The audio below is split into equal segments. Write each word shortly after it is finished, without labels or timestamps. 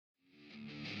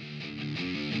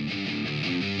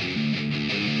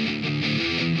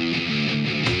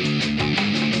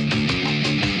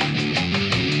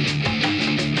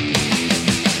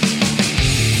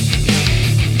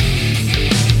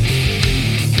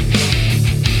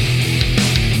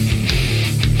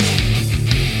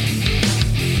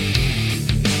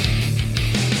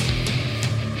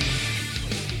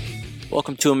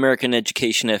to American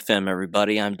Education FM,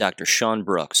 everybody. I'm Dr. Sean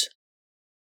Brooks.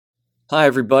 Hi,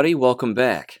 everybody. Welcome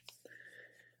back.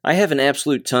 I have an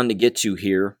absolute ton to get to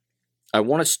here. I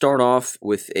want to start off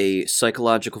with a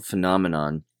psychological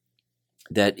phenomenon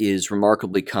that is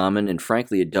remarkably common and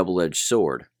frankly a double-edged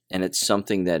sword, and it's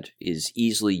something that is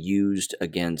easily used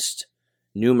against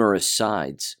numerous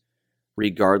sides,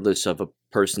 regardless of a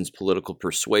person's political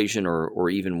persuasion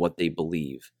or even what they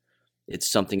believe. It's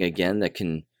something, again, that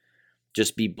can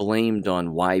just be blamed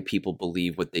on why people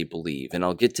believe what they believe, and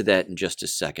I'll get to that in just a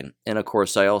second. And of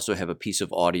course, I also have a piece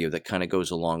of audio that kind of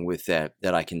goes along with that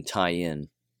I can tie in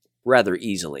rather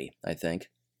easily, I think.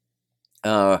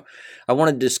 I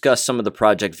want to discuss some of the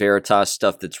Project Veritas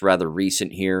stuff that's rather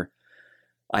recent here.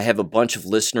 I have a bunch of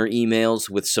listener emails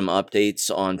with some updates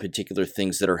on particular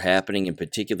things that are happening, and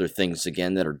particular things,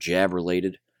 again, that are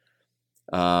jab-related.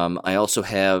 I also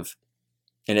have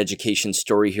an education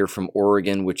story here from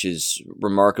Oregon, which is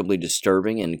remarkably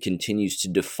disturbing and continues to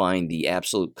define the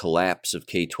absolute collapse of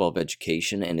K-12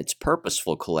 education and its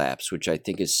purposeful collapse, which I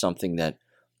think is something that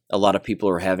a lot of people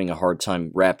are having a hard time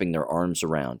wrapping their arms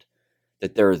around.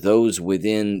 That there are those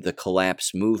within the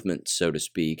collapse movement, so to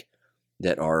speak,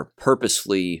 that are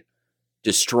purposefully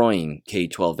destroying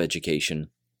K-12 education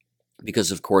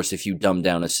because, of course, if you dumb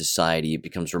down a society, it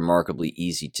becomes remarkably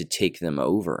easy to take them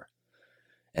over.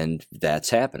 And that's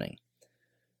happening.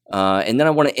 And then I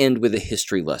want to end with a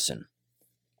history lesson.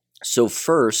 So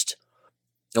first,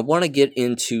 I want to get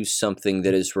into something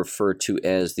that is referred to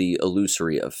as the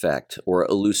illusory effect, or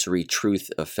illusory truth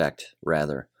effect,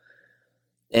 rather.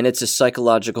 And it's a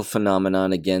psychological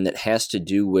phenomenon, again, that has to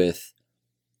do with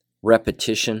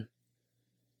repetition.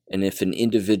 And if an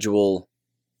individual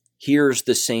hears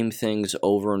the same things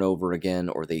over and over again,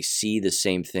 or they see the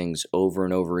same things over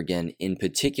and over again, in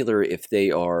particular if they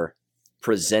are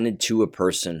presented to a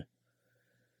person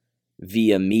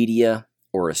via media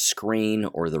or a screen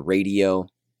or the radio,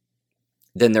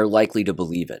 then they're likely to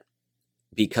believe it,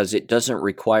 because it doesn't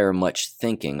require much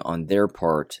thinking on their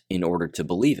part in order to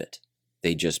believe it.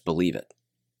 They just believe it.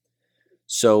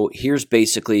 So here's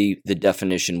basically the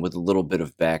definition with a little bit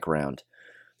of background.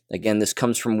 Again, this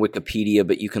comes from Wikipedia,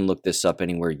 but you can look this up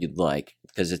anywhere you'd like,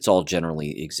 because it's all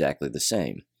generally exactly the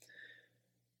same.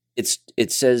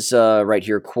 It says right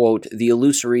here, quote, "The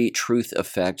illusory truth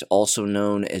effect, also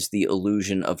known as the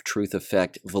illusion of truth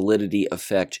effect, validity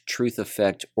effect, truth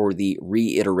effect, or the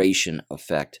reiteration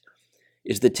effect,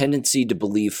 is the tendency to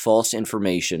believe false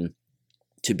information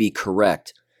to be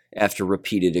correct after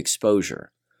repeated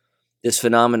exposure. This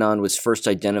phenomenon was first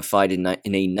identified in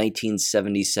a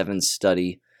 1977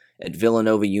 study at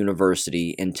Villanova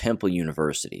University and Temple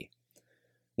University.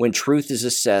 When truth is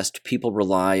assessed, people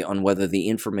rely on whether the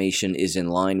information is in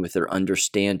line with their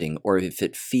understanding or if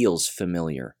it feels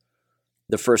familiar.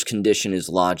 The first condition is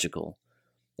logical,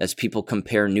 as people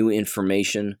compare new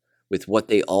information with what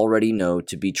they already know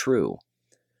to be true.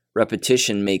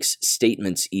 Repetition makes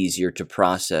statements easier to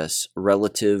process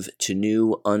relative to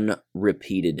new,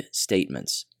 unrepeated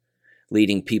statements,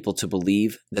 leading people to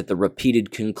believe that the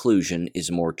repeated conclusion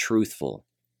is more truthful.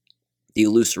 The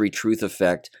illusory truth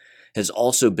effect has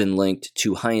also been linked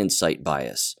to hindsight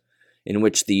bias, in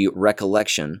which the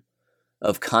recollection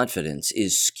of confidence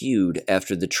is skewed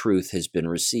after the truth has been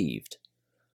received.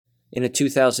 In a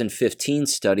 2015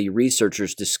 study,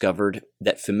 researchers discovered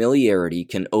that familiarity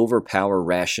can overpower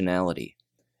rationality,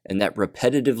 and that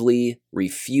repetitively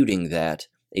refuting that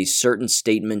a certain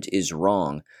statement is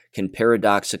wrong can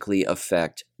paradoxically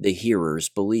affect the hearer's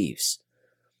beliefs.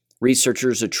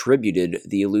 Researchers attributed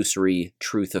the illusory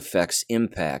truth effect's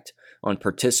impact on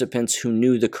participants who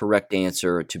knew the correct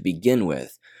answer to begin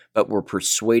with, but were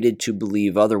persuaded to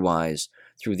believe otherwise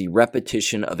through the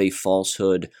repetition of a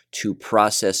falsehood to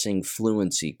processing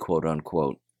fluency,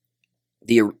 quote-unquote.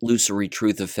 The illusory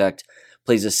truth effect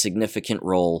plays a significant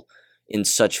role in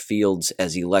such fields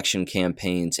as election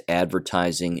campaigns,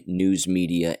 advertising, news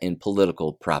media, and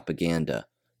political propaganda,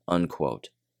 unquote.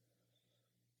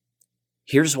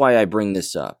 Here's why I bring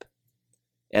this up.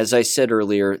 As I said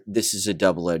earlier, this is a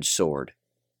double-edged sword.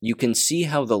 You can see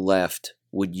how the left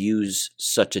would use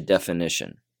such a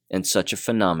definition and such a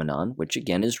phenomenon, which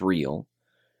again is real,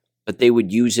 but they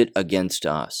would use it against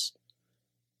us.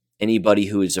 Anybody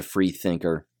who is a free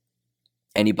thinker,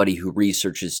 anybody who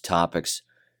researches topics,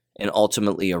 and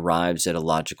ultimately arrives at a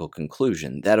logical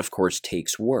conclusion. That, of course,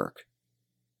 takes work.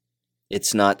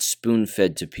 It's not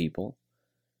spoon-fed to people,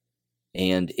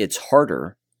 and it's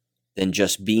harder than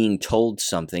just being told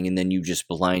something and then you just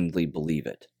blindly believe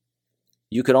it.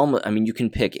 You could you can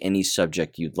pick any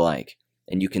subject you'd like,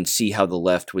 and you can see how the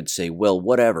left would say, well,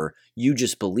 whatever, you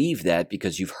just believe that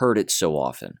because you've heard it so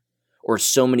often. or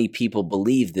so many people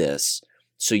believe this,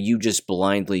 so you just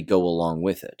blindly go along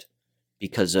with it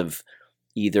because of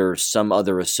either some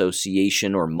other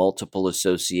association or multiple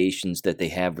associations that they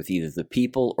have with either the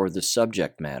people or the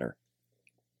subject matter.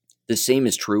 The same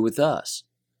is true with us.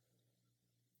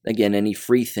 Again, any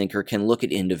free thinker can look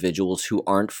at individuals who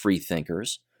aren't free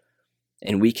thinkers,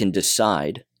 and we can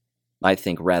decide, I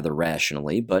think rather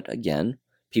rationally, but again,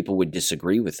 people would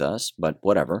disagree with us, but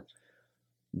whatever,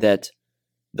 that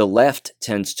the left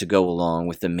tends to go along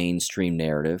with the mainstream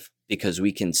narrative because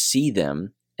we can see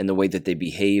them and the way that they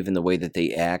behave and the way that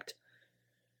they act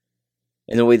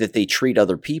and the way that they treat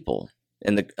other people.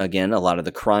 And again, a lot of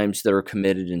the crimes that are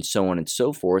committed and so on and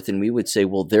so forth. And we would say,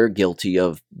 well, they're guilty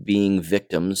of being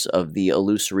victims of the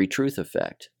illusory truth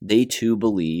effect. They too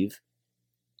believe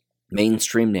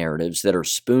mainstream narratives that are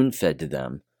spoon-fed to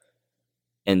them,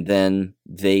 and then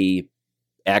they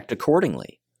act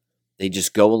accordingly. They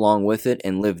just go along with it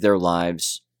and live their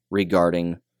lives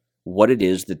regarding what it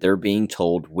is that they're being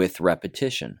told with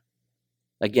repetition.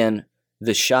 Again,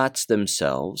 the shots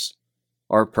themselves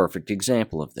are a perfect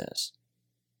example of this.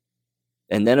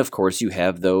 And then, of course, you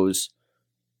have those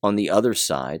on the other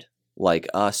side, like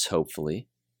us, hopefully,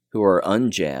 who are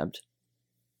unjabbed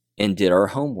and did our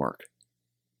homework.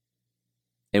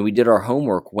 And we did our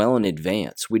homework well in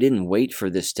advance. We didn't wait for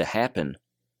this to happen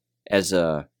as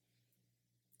an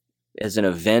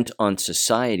event on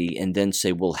society and then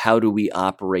say, well, how do we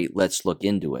operate? Let's look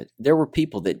into it. There were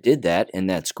people that did that, and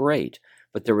that's great.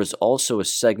 But there was also a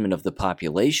segment of the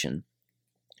population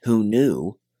who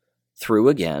knew through,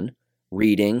 again,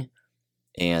 reading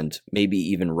and maybe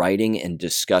even writing and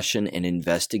discussion and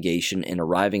investigation and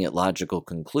arriving at logical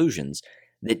conclusions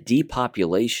that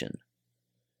depopulation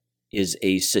is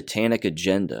a satanic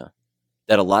agenda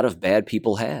that a lot of bad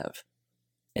people have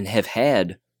and have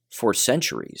had for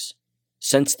centuries,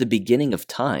 since the beginning of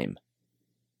time,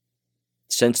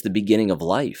 since the beginning of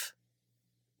life.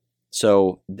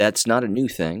 So that's not a new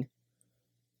thing,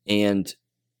 and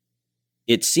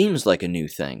it seems like a new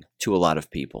thing to a lot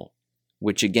of people,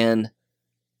 which again,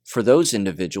 for those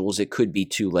individuals, it could be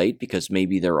too late because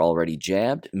maybe they're already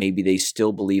jabbed, maybe they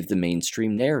still believe the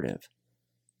mainstream narrative.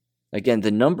 Again,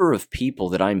 the number of people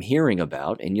that I'm hearing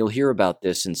about, and you'll hear about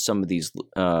this in some of these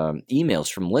emails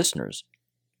from listeners,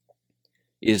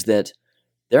 is that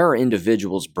there are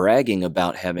individuals bragging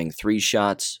about having 3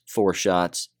 shots, 4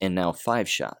 shots, and now 5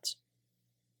 shots.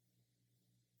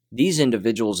 These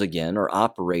individuals, again, are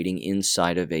operating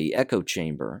inside of an echo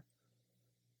chamber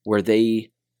where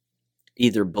they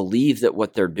either believe that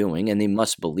what they're doing, and they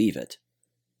must believe it,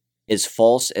 as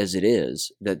false as it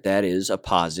is, that is a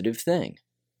positive thing.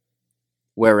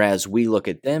 Whereas we look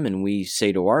at them and we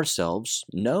say to ourselves,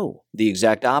 no, the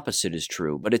exact opposite is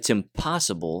true. But it's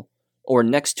impossible, or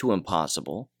next to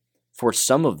impossible, for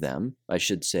some of them, I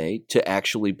should say, to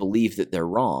actually believe that they're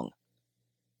wrong.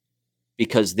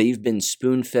 Because they've been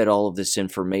spoon-fed all of this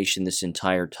information this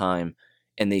entire time,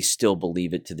 and they still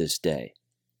believe it to this day.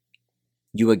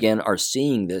 You again are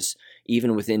seeing this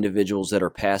even with individuals that are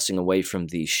passing away from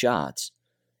these shots,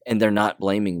 and they're not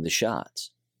blaming the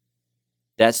shots.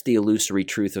 That's the illusory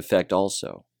truth effect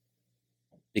also.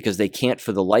 Because they can't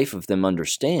for the life of them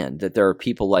understand that there are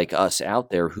people like us out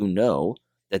there who know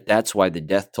that that's why the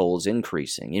death toll is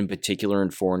increasing, in particular in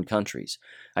foreign countries.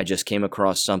 I just came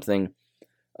across something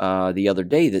the other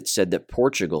day that said that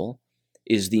Portugal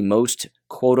is the most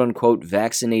quote-unquote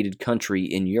vaccinated country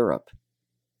in Europe,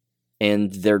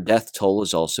 and their death toll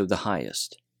is also the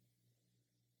highest.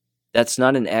 That's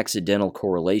not an accidental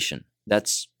correlation.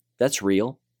 That's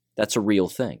real. That's a real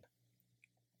thing.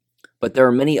 But there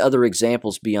are many other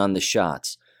examples beyond the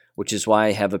shots, which is why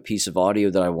I have a piece of audio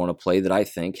that I want to play that I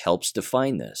think helps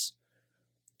define this.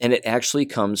 And it actually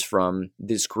comes from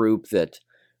this group that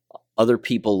other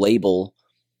people label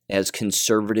as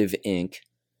Conservative Inc.,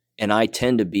 and I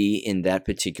tend to be in that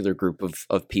particular group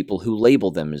of people who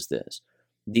label them as this.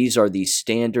 These are the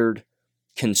standard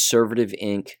Conservative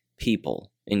Inc.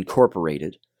 people,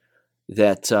 incorporated,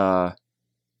 that are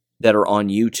on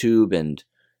YouTube, and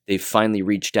they've finally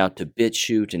reached out to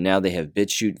BitChute, and now they have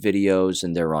BitChute videos,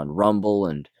 and they're on Rumble,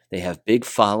 and they have big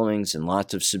followings and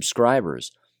lots of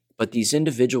subscribers. But these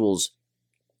individuals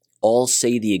all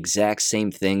say the exact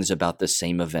same things about the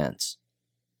same events.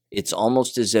 It's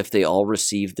almost as if they all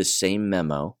received the same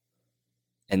memo,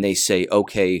 and they say,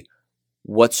 okay,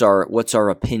 what's our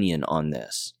opinion on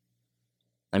this?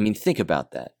 I mean, think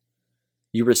about that.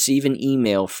 You receive an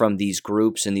email from these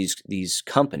groups and these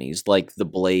companies like The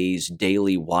Blaze,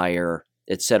 Daily Wire,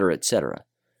 etc., etc.,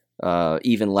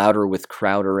 even Louder with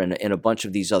Crowder and a bunch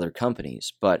of these other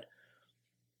companies. But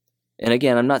And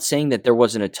again, I'm not saying that there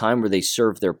wasn't a time where they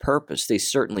served their purpose. They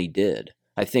certainly did.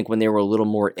 I think when they were a little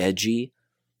more edgy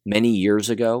many years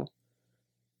ago.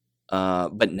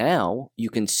 But now you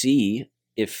can see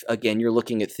if, again, you're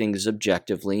looking at things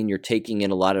objectively and you're taking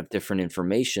in a lot of different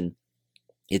information,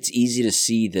 it's easy to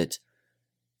see that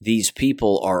these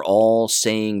people are all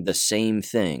saying the same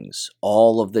things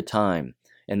all of the time.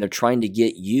 And they're trying to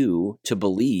get you to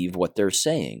believe what they're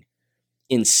saying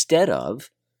instead of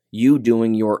you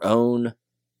doing your own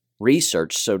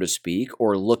research, so to speak,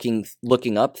 or looking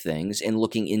up things and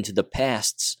looking into the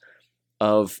pasts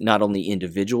of not only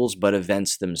individuals but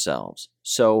events themselves.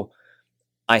 So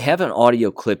I have an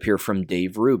audio clip here from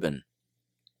Dave Rubin.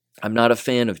 I'm not a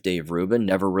fan of Dave Rubin,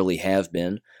 never really have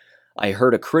been. I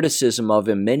heard a criticism of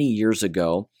him many years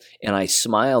ago, and I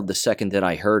smiled the second that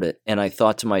I heard it, and I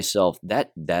thought to myself,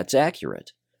 that's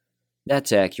accurate.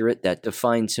 That's accurate. That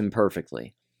defines him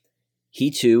perfectly. He,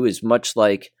 too, is much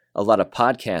like a lot of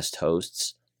podcast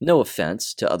hosts. No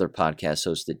offense to other podcast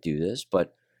hosts that do this,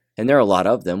 and there are a lot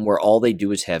of them where all they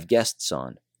do is have guests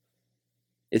on.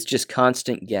 It's just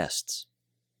constant guests.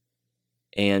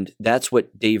 And that's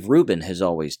what Dave Rubin has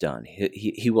always done.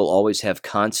 He will always have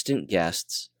constant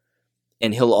guests,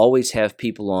 and he'll always have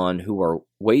people on who are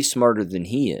way smarter than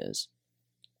he is,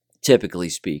 typically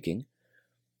speaking,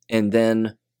 and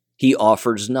then he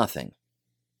offers nothing.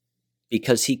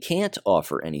 Because he can't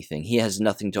offer anything. He has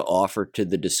nothing to offer to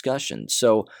the discussion.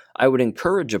 So I would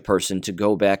encourage a person to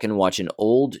go back and watch an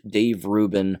old Dave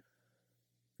Rubin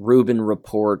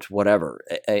Report, whatever,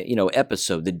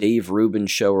 episode, the Dave Rubin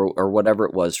Show or whatever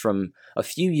it was from a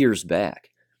few years back,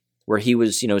 where he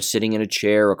was, sitting in a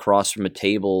chair across from a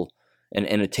table, and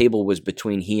a table was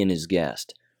between he and his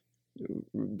guest.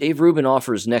 Dave Rubin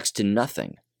offers next to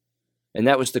nothing. And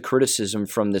that was the criticism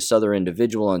from this other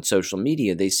individual on social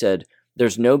media. They said,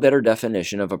 there's no better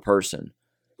definition of a person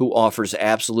who offers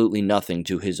absolutely nothing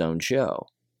to his own show.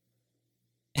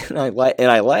 And I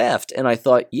laughed, and I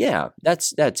thought, yeah,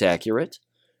 that's accurate.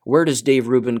 Where does Dave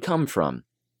Rubin come from?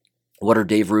 What are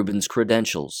Dave Rubin's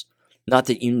credentials? Not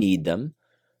that you need them,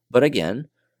 but again,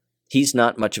 he's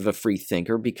not much of a free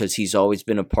thinker because he's always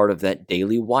been a part of that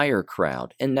Daily Wire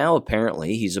crowd, and now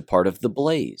apparently he's a part of the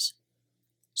Blaze.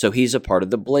 So he's a part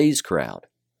of the Blaze crowd.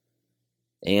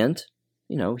 And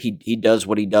he does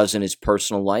what he does in his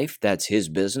personal life. That's his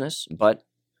business, but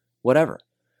whatever.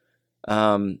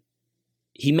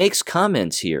 He makes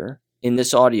comments here in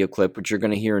this audio clip, which you're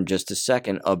going to hear in just a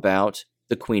second, about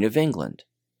the Queen of England.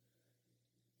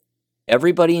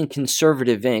 Everybody in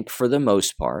Conservative Inc., for the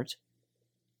most part,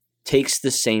 takes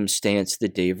the same stance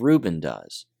that Dave Rubin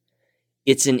does.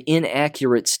 It's an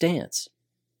inaccurate stance.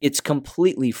 It's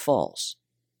completely false.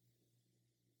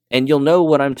 And you'll know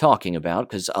what I'm talking about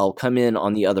because I'll come in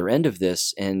on the other end of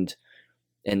this and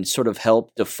sort of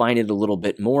help define it a little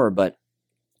bit more. But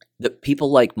the people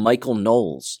like Michael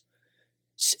Knowles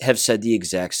have said the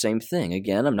exact same thing.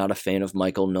 Again, I'm not a fan of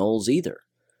Michael Knowles either.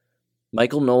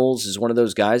 Michael Knowles is one of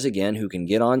those guys, again, who can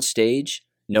get on stage.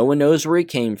 No one knows where he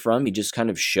came from. He just kind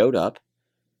of showed up.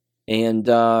 And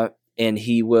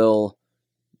he will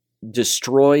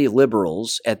destroy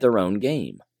liberals at their own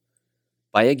game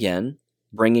by, again,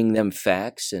 bringing them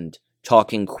facts and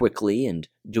talking quickly and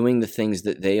doing the things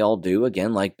that they all do,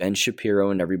 again, like Ben Shapiro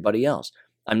and everybody else.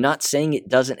 I'm not saying it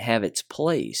doesn't have its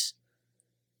place,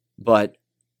 but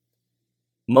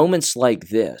moments like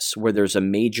this, where there's a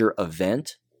major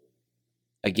event,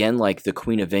 again, like the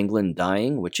Queen of England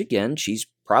dying, which again, she's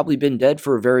probably been dead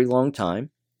for a very long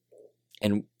time,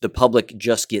 and the public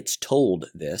just gets told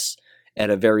this at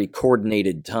a very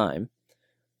coordinated time,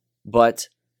 but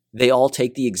they all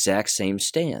take the exact same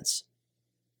stance.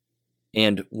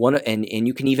 And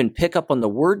you can even pick up on the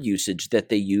word usage that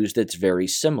they use that's very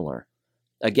similar.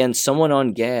 Again, someone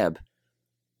on Gab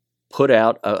put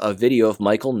out a video of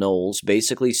Michael Knowles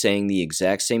basically saying the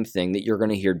exact same thing that you're going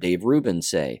to hear Dave Rubin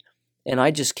say. And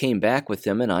I just came back with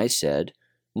him and I said,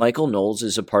 Michael Knowles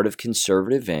is a part of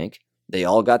Conservative Inc. They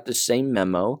all got the same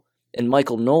memo, and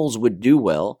Michael Knowles would do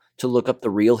well to look up the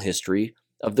real history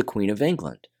of the Queen of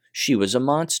England. She was a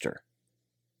monster.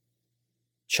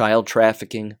 Child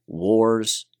trafficking,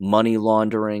 wars, money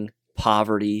laundering,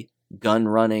 poverty, gun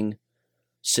running,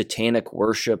 satanic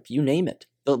worship, you name it.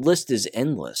 The list is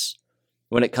endless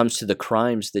when it comes to the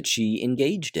crimes that she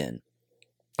engaged in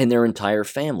and their entire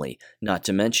family. Not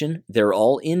to mention, they're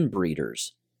all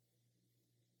inbreeders.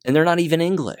 And they're not even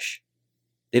English.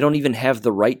 They don't even have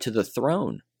the right to the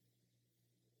throne.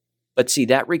 But see,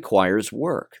 that requires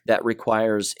work. That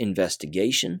requires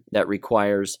investigation. That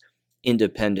requires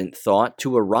independent thought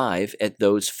to arrive at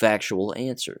those factual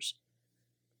answers.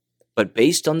 But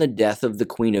based on the death of the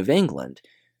Queen of England,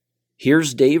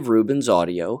 Here's Dave Rubin's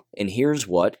audio, and here's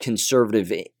what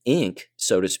Conservative Inc.,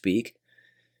 so to speak,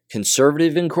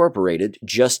 Conservative Incorporated,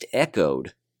 just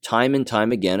echoed time and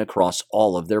time again across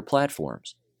all of their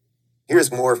platforms.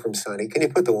 Here's more from Sunny. Can you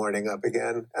put the warning up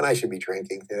again? And I should be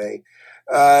drinking today.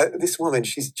 This woman,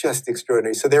 she's just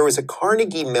extraordinary. So there was a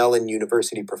Carnegie Mellon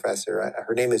University professor.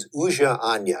 Her name is Uja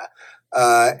Anya.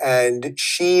 And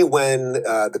she, when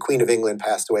the Queen of England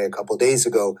passed away a couple days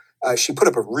ago, she put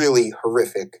up a really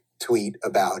horrific tweet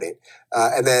about it.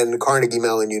 And then Carnegie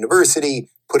Mellon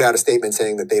University put out a statement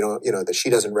saying that they don't, that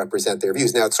she doesn't represent their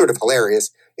views. Now, it's sort of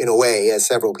hilarious in a way, as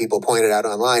several people pointed out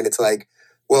online. It's like,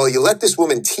 well, you let this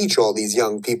woman teach all these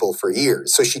young people for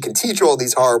years, so she can teach all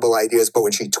these horrible ideas, but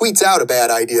when she tweets out a bad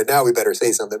idea, now we better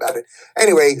say something about it.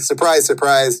 Anyway, surprise,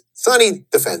 surprise, Sunny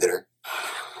defended her.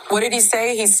 What did he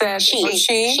say? He said,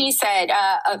 She said,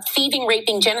 a thieving,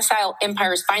 raping, genocidal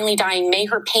empire is finally dying. May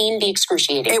her pain be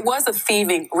excruciating. It was a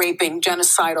thieving, raping,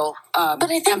 genocidal but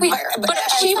I think empire.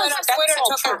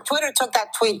 Twitter took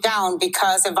that tweet down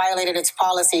because it violated its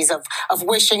policies of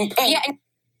wishing pain. Yeah.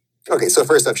 Okay, so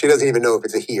first off, she doesn't even know if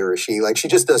it's a he or a she. Like, she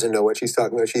just doesn't know what she's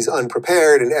talking about. She's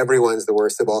unprepared, and everyone's the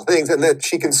worst of all things. And that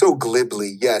she can so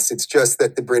glibly, yes, it's just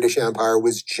that the British Empire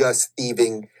was just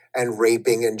thieving and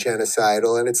raping and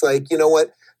genocidal. And it's like, you know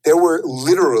what? There were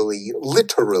literally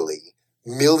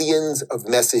millions of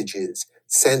messages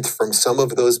sent from some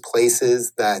of those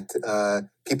places that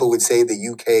people would say the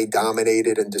UK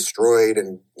dominated and destroyed,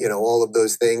 and all of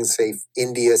those things, say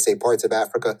India, say parts of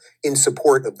Africa, in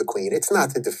support of the Queen. It's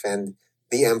not to defend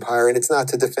the empire, and it's not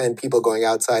to defend people going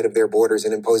outside of their borders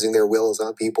and imposing their wills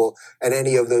on people and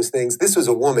any of those things. This is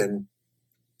a woman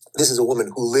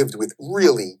who lived with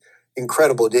really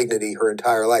incredible dignity her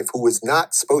entire life, who was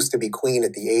not supposed to be queen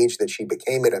at the age that she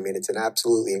became it. I mean, it's an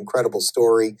absolutely incredible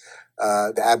story,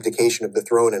 the abdication of the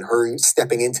throne and her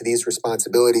stepping into these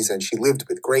responsibilities, and she lived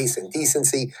with grace and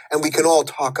decency. And we can all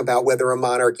talk about whether a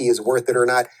monarchy is worth it or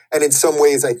not. And in some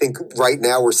ways, I think right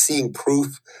now we're seeing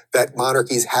proof that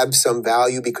monarchies have some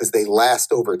value because they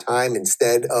last over time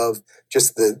instead of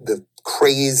just the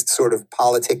crazed sort of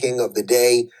politicking of the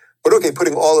day. But okay,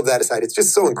 putting all of that aside, it's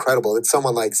just so incredible that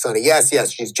someone like Sunny, yes,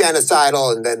 she's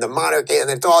genocidal, and then the monarchy, and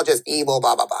it's all just evil,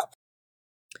 blah, blah, blah.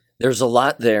 There's a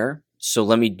lot there, so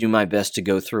let me do my best to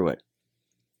go through it.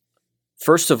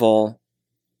 First of all,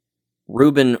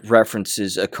 Rubin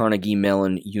references a Carnegie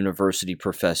Mellon University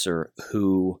professor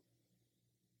who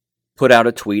put out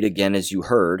a tweet, again, as you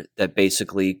heard, that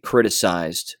basically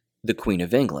criticized the Queen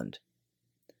of England.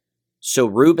 So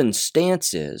Rubin's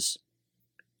stance is,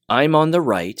 I'm on the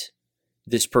right,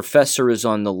 this professor is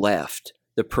on the left.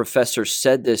 The professor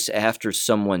said this after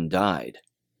someone died.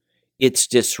 It's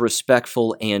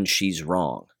disrespectful and she's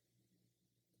wrong.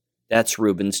 That's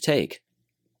Rubin's take.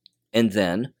 And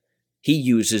then he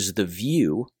uses The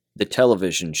View, the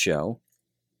television show,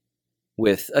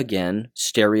 with, again,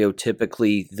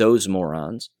 stereotypically those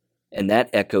morons, and that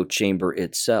echo chamber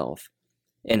itself,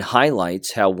 and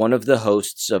highlights how one of the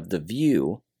hosts of The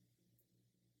View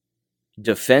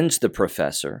defends the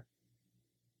professor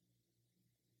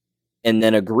and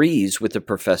then agrees with the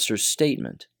professor's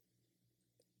statement.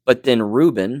 But then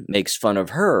Rubin makes fun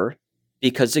of her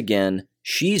because, again,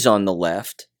 she's on the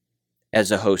left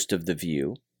as a host of The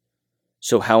View.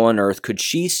 So how on earth could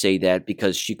she say that,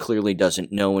 because she clearly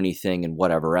doesn't know anything and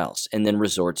whatever else, and then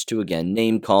resorts to, again,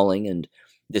 name-calling and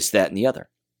this, that, and the other.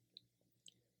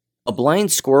 A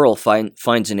blind squirrel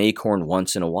finds an acorn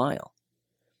once in a while.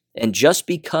 And just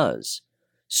because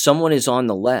someone is on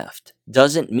the left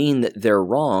doesn't mean that they're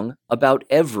wrong about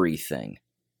everything.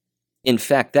 In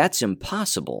fact, that's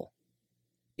impossible.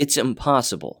 It's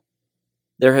impossible.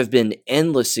 There have been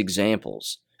endless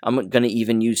examples. I'm going to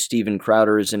even use Steven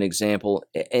Crowder as an example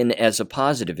and as a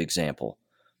positive example.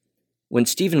 When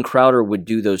Steven Crowder would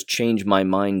do those Change My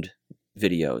Mind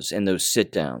videos and those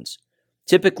sit-downs,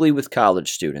 typically with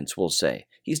college students, we'll say.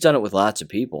 He's done it with lots of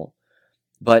people.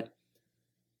 But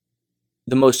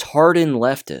the most hardened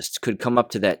leftists could come up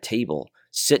to that table,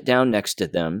 sit down next to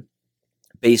them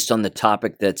based on the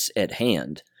topic that's at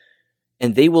hand,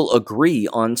 and they will agree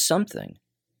on something.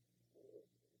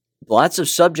 Lots of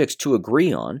subjects to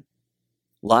agree on,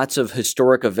 lots of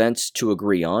historic events to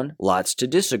agree on, lots to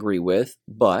disagree with,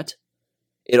 but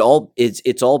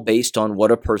it's all based on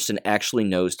what a person actually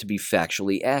knows to be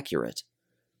factually accurate.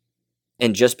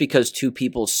 And just because two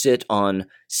people sit on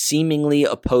seemingly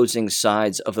opposing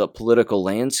sides of a political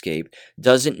landscape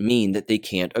doesn't mean that they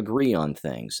can't agree on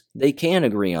things. They can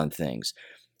agree on things.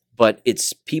 But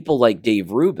it's people like Dave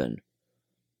Rubin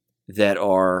that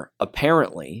are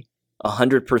apparently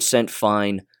 100%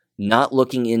 fine not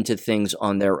looking into things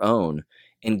on their own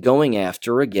and going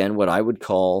after, again, what I would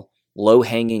call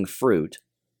low-hanging fruit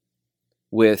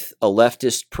with a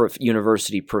leftist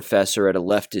university professor at a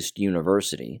leftist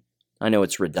university. I know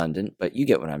it's redundant, but you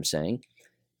get what I'm saying.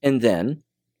 And then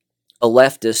a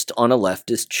leftist on a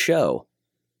leftist show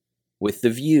with The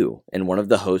View and one of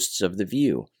the hosts of The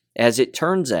View. As it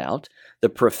turns out, the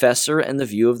professor and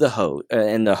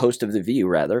the host of The View,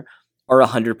 rather, are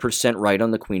 100% right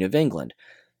on the Queen of England.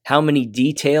 How many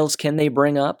details can they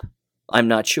bring up? I'm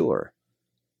not sure.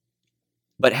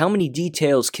 But how many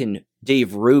details can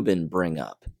Dave Rubin bring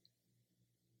up?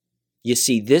 You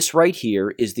see, this right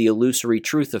here is the illusory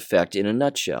truth effect in a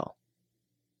nutshell.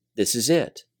 This is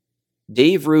it.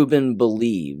 Dave Rubin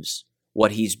believes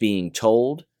what he's being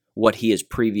told, what he has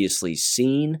previously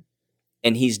seen,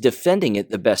 and he's defending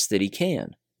it the best that he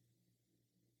can.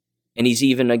 And he's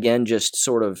even, again, just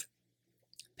sort of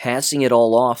passing it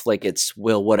all off like it's,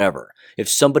 well, whatever. If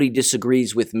somebody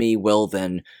disagrees with me, well,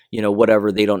 then,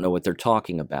 whatever, they don't know what they're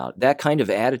talking about. That kind of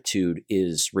attitude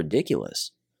is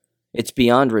ridiculous. It's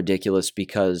beyond ridiculous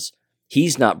because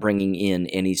he's not bringing in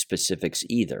any specifics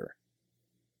either.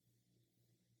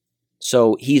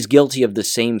 So he's guilty of the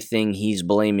same thing he's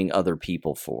blaming other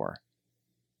people for.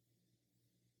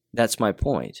 That's my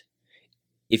point.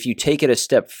 If you take it a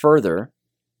step further,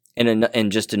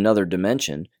 and just another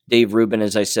dimension, Dave Rubin,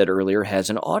 as I said earlier, has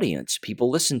an audience. People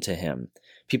listen to him.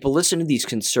 People listen to these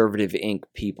conservative Inc.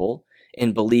 people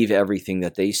and believe everything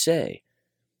that they say.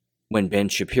 When Ben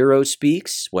Shapiro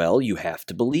speaks, well, you have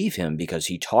to believe him because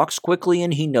he talks quickly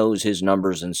and he knows his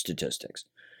numbers and statistics.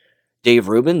 Dave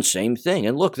Rubin, same thing.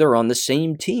 And look, they're on the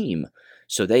same team.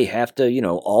 So they have to,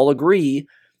 all agree.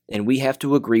 And we have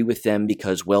to agree with them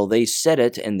because, well, they said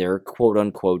it and they're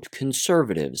quote-unquote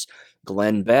conservatives.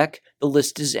 Glenn Beck, the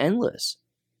list is endless.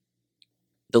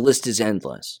 The list is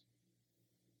endless.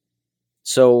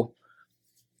 So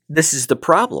this is the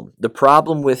problem. The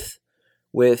problem with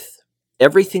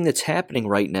everything that's happening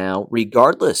right now,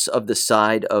 regardless of the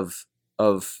side of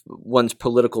one's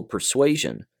political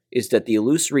persuasion, is that the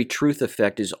illusory truth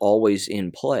effect is always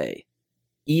in play,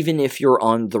 even if you're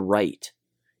on the right,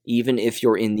 even if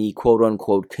you're in the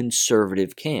quote-unquote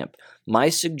conservative camp. My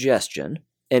suggestion,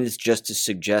 and it's just a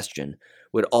suggestion,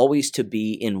 would always to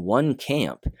be in one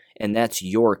camp, and that's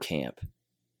your camp.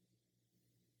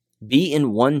 Be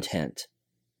in one tent,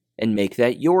 and make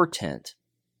that your tent.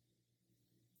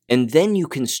 And then you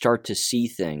can start to see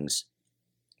things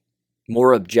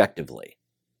more objectively.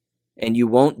 And you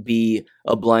won't be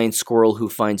a blind squirrel who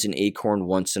finds an acorn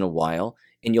once in a while,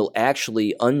 and you'll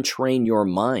actually untrain your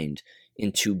mind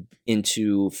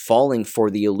into falling for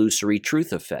the illusory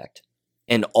truth effect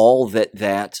and all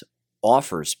that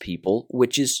offers people,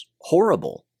 which is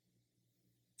horrible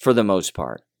for the most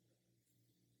part.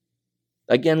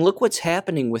 Again, look what's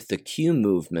happening with the Q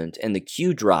movement and the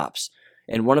Q drops,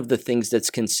 and one of the things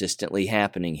that's consistently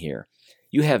happening here.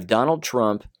 You have Donald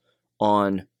Trump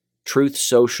on Truth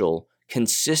Social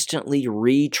consistently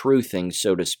re-truthing,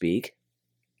 so to speak,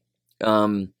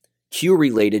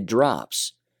 Q-related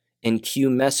drops and Q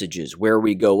messages, where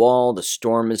we go all, the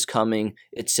storm is coming,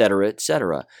 etc.,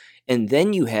 etc. And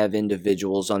then you have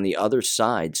individuals on the other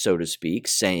side, so to speak,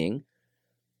 saying,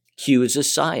 Q is a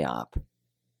psyop.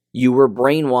 You were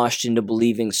brainwashed into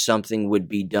believing something would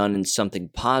be done and something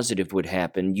positive would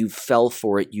happen. You fell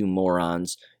for it, you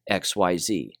morons,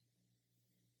 XYZ.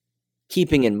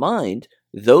 Keeping in mind,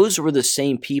 those were the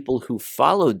same people who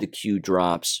followed the Q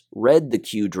drops, read the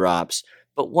Q drops,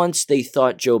 but once they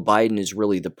thought Joe Biden is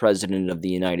really the president of the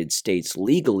United States,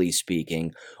 legally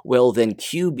speaking, well, then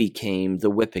Q became the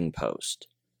whipping post.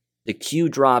 The Q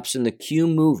drops and the Q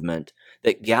movement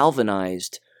that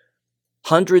galvanized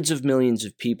hundreds of millions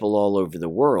of people all over the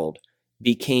world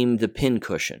became the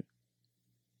pincushion.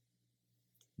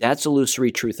 That's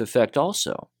illusory truth effect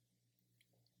also.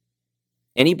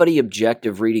 Anybody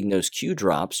objective reading those Q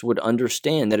drops would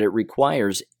understand that it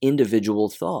requires individual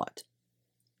thought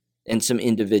and some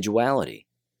individuality.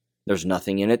 There's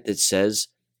nothing in it that says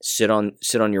sit on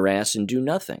your ass and do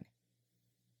nothing.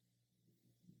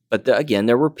 But again,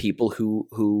 there were people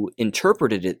who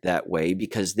interpreted it that way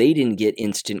because they didn't get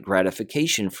instant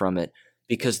gratification from it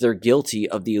because they're guilty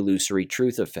of the illusory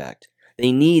truth effect.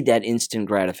 They need that instant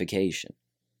gratification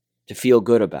to feel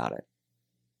good about it,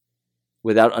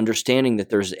 without understanding that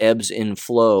there's ebbs and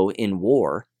flow in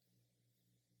war,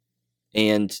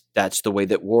 and that's the way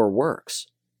that war works.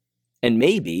 And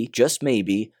maybe, just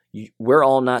maybe, we're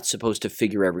all not supposed to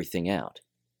figure everything out.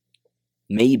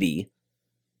 Maybe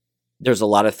there's a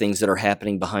lot of things that are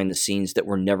happening behind the scenes that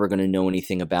we're never going to know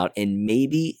anything about, and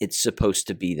maybe it's supposed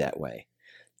to be that way.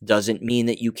 Doesn't mean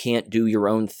that you can't do your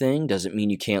own thing, doesn't mean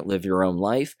you can't live your own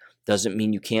life, Doesn't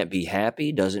mean you can't be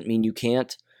happy. Doesn't mean you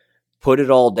can't put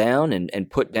it all down and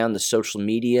put down the social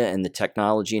media and the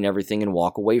technology and everything and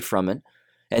walk away from it,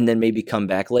 and then maybe come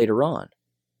back later on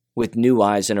with new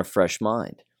eyes and a fresh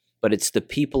mind. But it's the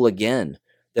people, again,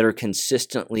 that are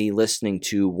consistently listening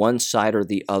to one side or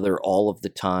the other all of the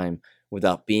time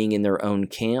without being in their own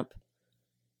camp.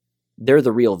 They're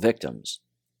the real victims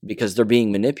because they're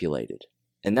being manipulated.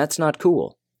 And that's not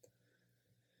cool.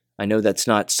 I know that's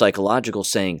not psychological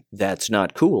saying that's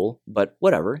not cool, but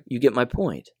whatever, you get my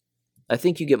point. I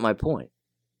think you get my point.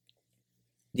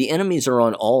 The enemies are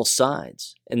on all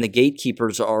sides, and the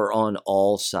gatekeepers are on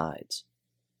all sides.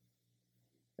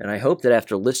 And I hope that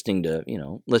after listening to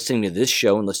this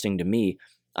show and listening to me,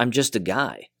 I'm just a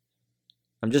guy.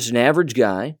 I'm just an average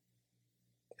guy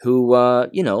who,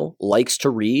 likes to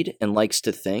read and likes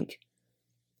to think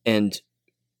and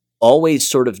always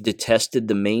sort of detested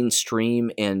the mainstream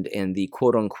and the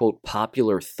quote-unquote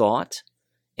popular thought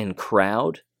and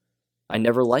crowd. I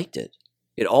never liked it.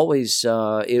 It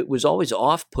was always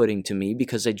off-putting to me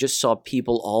because I just saw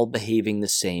people all behaving the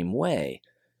same way.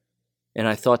 And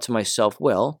I thought to myself,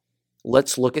 well,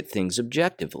 let's look at things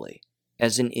objectively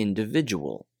as an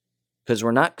individual, because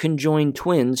we're not conjoined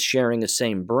twins sharing the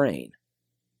same brain.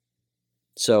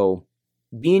 So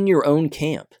be in your own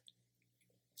camp,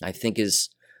 I think, is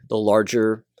the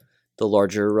larger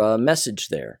message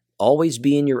there. Always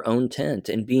be in your own tent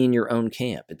and be in your own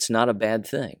camp. It's not a bad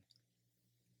thing.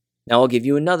 Now I'll give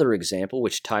you another example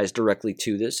which ties directly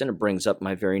to this, and it brings up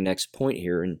my very next point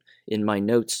here in my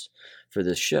notes for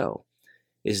this show,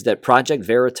 is that Project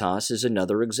Veritas is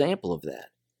another example of that.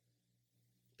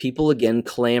 People again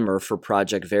clamor for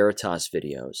Project Veritas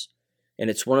videos,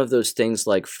 and it's one of those things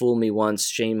like fool me once,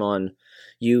 shame on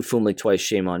you, fool me twice,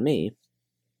 shame on me.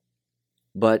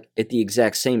 But at the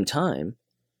exact same time,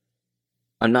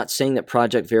 I'm not saying that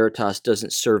Project Veritas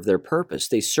doesn't serve their purpose.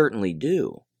 They certainly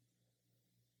do.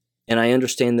 And I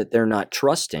understand that they're not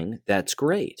trusting. That's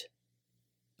great.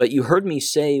 But you heard me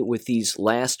say with these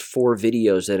last 4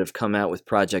 videos that have come out with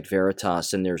Project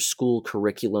Veritas and their school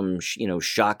curriculum,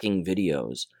 shocking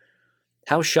videos.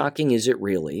 How shocking is it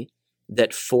really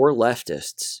that 4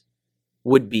 leftists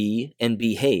would be and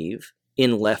behave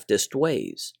in leftist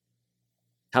ways?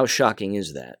 How shocking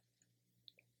is that?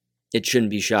 It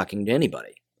shouldn't be shocking to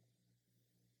anybody.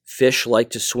 Fish like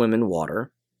to swim in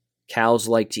water. Cows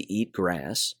like to eat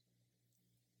grass.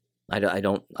 I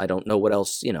don't know what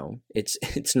else,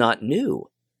 it's not new.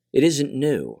 It isn't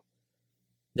new.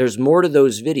 There's more to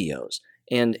those videos.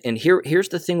 And here's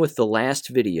the thing with the last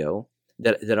video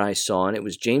that I saw, and it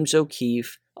was James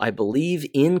O'Keefe, I believe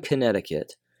in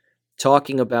Connecticut,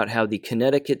 talking about how the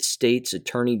Connecticut State's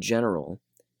Attorney General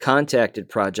contacted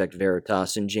Project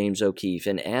Veritas and James O'Keefe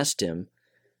and asked him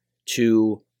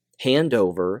to hand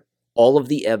over all of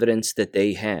the evidence that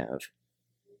they have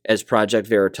as Project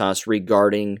Veritas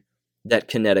regarding that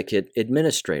Connecticut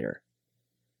administrator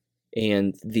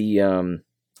and the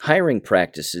hiring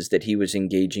practices that he was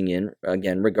engaging in,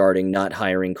 again, regarding not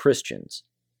hiring Christians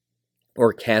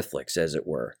or Catholics, as it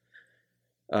were.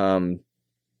 I'm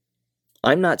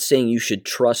not saying you should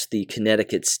trust the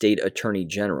Connecticut State Attorney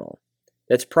General.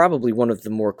 That's probably one of the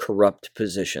more corrupt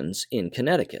positions in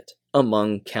Connecticut,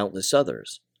 among countless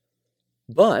others.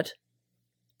 But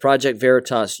Project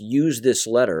Veritas used this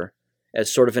letter as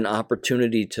sort of an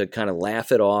opportunity to kind of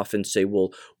laugh it off and say, well,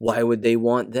 why would they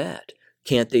want that?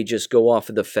 Can't they just go off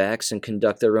of the facts and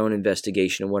conduct their own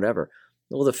investigation and whatever?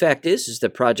 Well, the fact is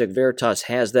that Project Veritas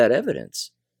has that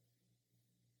evidence.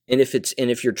 And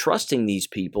if you're trusting these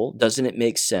people, doesn't it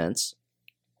make sense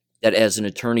that as an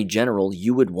attorney general,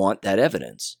 you would want that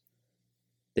evidence?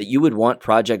 That you would want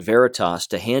Project Veritas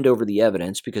to hand over the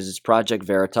evidence because it's Project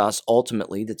Veritas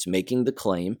ultimately that's making the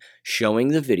claim, showing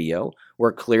the video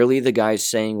where clearly the guy's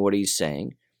saying what he's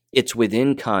saying. It's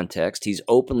within context. He's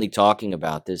openly talking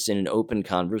about this in an open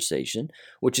conversation,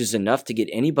 which is enough to get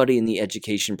anybody in the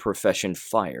education profession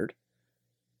fired.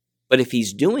 But if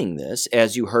he's doing this,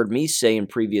 as you heard me say in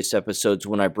previous episodes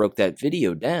when I broke that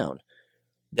video down,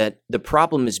 that the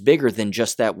problem is bigger than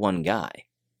just that one guy.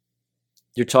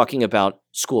 You're talking about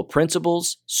school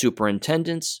principals,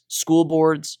 superintendents, school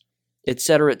boards,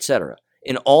 etc.,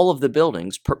 in all of the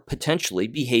buildings potentially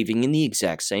behaving in the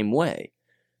exact same way.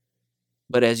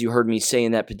 But as you heard me say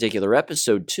in that particular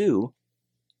episode too,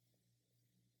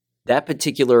 that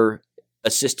particular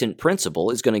assistant principal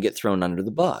is going to get thrown under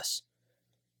the bus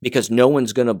because no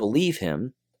one's going to believe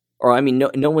him, or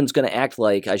no one's going to act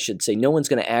like, no one's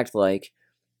going to act like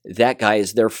that guy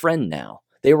is their friend now.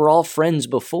 They were all friends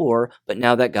before, but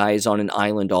now that guy is on an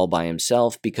island all by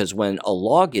himself because when a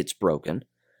law gets broken,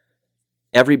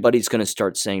 everybody's going to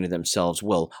start saying to themselves,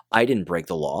 well, I didn't break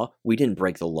the law. We didn't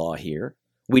break the law here.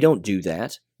 We don't do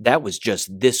that. That was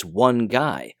just this one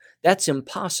guy. That's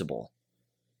impossible.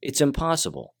 It's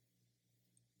impossible.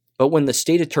 But when the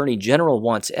state attorney general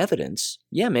wants evidence,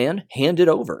 yeah, man, hand it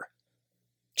over.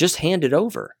 Just hand it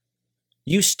over.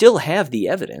 You still have the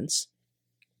evidence.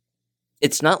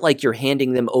 It's not like you're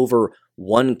handing them over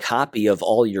one copy of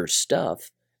all your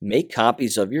stuff. Make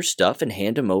copies of your stuff and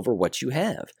hand them over what you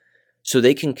have so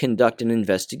they can conduct an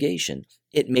investigation.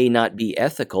 It may not be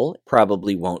ethical, it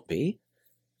probably won't be,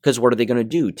 because what are they going to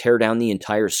do? Tear down the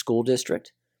entire school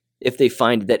district? If they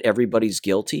find that everybody's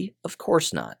guilty? Of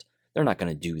course not. They're not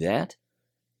going to do that.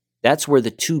 That's where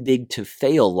the too big to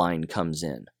fail line comes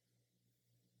in.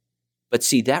 But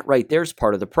see, that right there is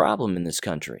part of the problem in this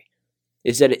country,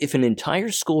 is that if an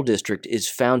entire school district is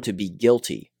found to be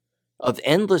guilty of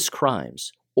endless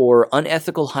crimes or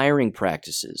unethical hiring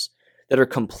practices that are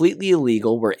completely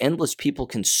illegal, where endless people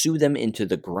can sue them into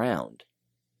the ground,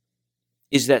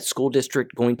 is that school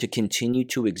district going to continue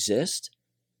to exist?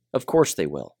 Of course they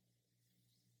will.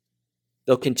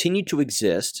 They'll continue to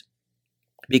exist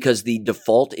because the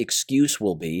default excuse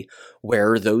will be,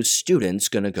 where are those students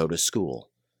going to go to school?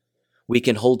 We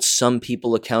can hold some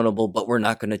people accountable, but we're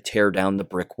not going to tear down the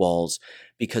brick walls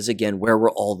because, again, where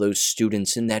will all those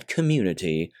students in that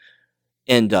community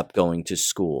end up going to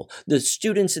school? The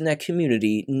students in that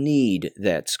community need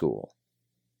that school.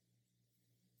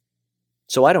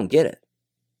 So I don't get it.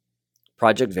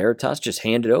 Project Veritas, just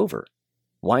hand it over.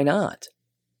 Why not?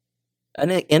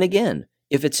 And again,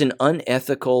 if it's an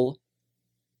unethical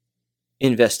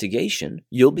investigation,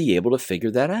 you'll be able to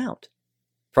figure that out.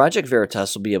 Project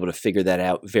Veritas will be able to figure that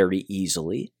out very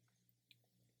easily.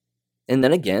 And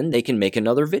then again, they can make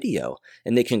another video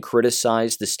and they can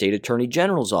criticize the state attorney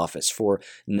general's office for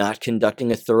not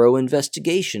conducting a thorough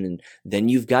investigation. And then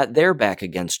you've got their back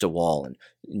against a wall and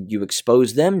you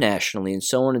expose them nationally and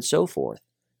so on and so forth.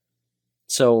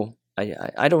 So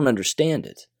I don't understand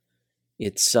it.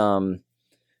 It's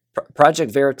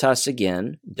Project Veritas,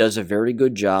 again, does a very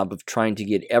good job of trying to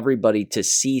get everybody to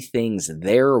see things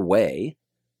their way.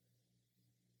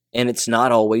 And it's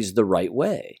not always the right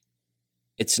way.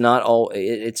 It's not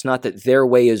that their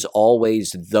way is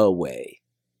always the way.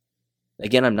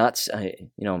 Again, I'm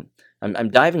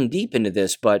diving deep into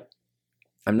this, but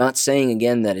I'm not saying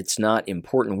again that it's not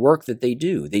important work that they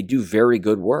do. They do very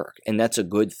good work, and that's a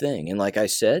good thing. And like I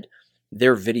said,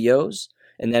 their videos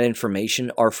and that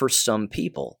information are for some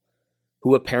people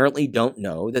who apparently don't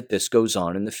know that this goes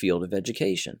on in the field of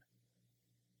education.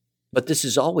 But this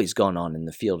has always gone on in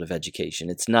the field of education.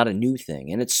 It's not a new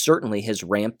thing, and it certainly has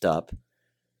ramped up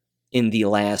in the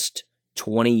last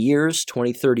 20 years,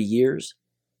 20, 30 years,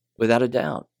 without a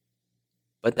doubt.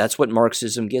 But that's what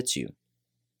Marxism gets you.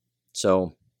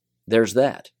 So there's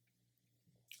that.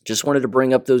 Just wanted to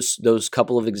bring up those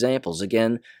couple of examples.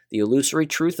 Again, the illusory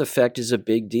truth effect is a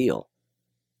big deal,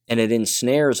 and it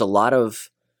ensnares a lot of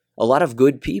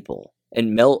good people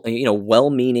and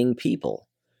well-meaning people.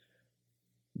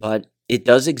 But it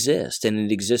does exist, and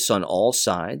it exists on all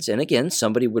sides. And again,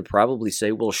 somebody would probably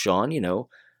say, well, Sean,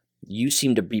 you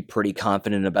seem to be pretty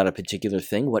confident about a particular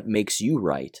thing. What makes you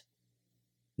right?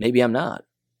 Maybe I'm not.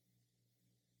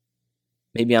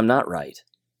 Maybe I'm not right.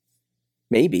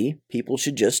 Maybe people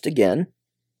should just, again,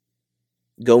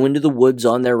 go into the woods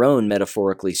on their own,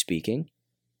 metaphorically speaking,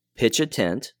 pitch a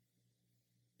tent,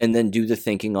 and then do the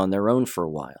thinking on their own for a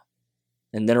while,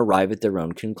 and then arrive at their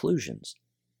own conclusions.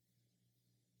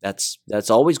 That's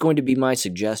always going to be my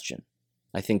suggestion.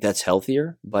 I think that's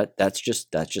healthier, but that's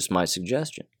just my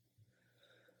suggestion.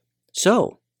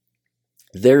 So,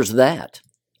 there's that.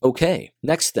 Okay,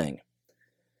 next thing.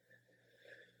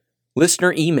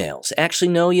 Listener emails. Actually,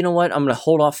 no, you know what? I'm going to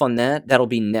hold off on that. That'll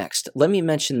be next. Let me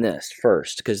mention this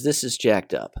first, because this is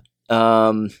jacked up.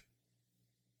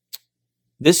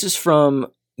 This is from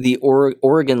the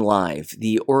Oregon Live,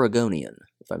 the Oregonian,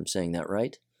 if I'm saying that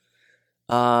right.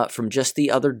 From just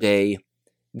the other day,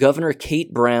 Governor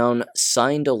Kate Brown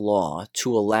signed a law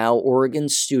to allow Oregon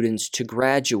students to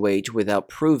graduate without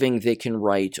proving they can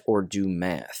write or do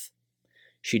math.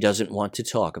 She doesn't want to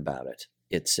talk about it,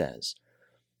 it says.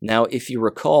 Now, if you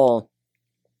recall,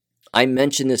 I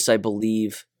mentioned this, I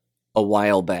believe, a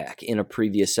while back in a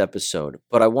previous episode,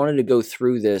 but I wanted to go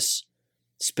through this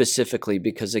specifically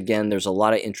because, again, there's a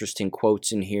lot of interesting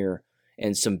quotes in here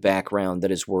and some background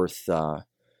that is worth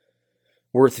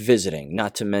visiting,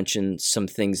 not to mention some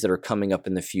things that are coming up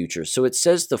in the future. So it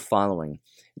says the following.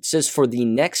 It says, for the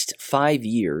next 5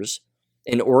 years,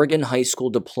 an Oregon high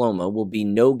school diploma will be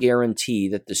no guarantee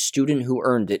that the student who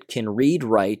earned it can read,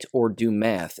 write, or do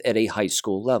math at a high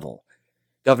school level.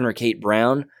 Governor Kate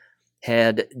Brown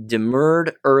had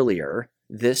demurred earlier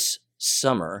this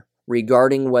summer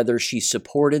regarding whether she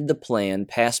supported the plan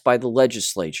passed by the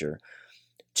legislature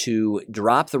to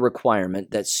drop the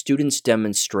requirement that students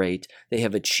demonstrate they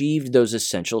have achieved those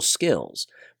essential skills.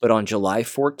 But on July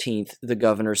 14th, the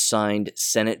governor signed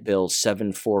Senate Bill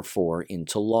 744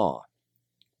 into law.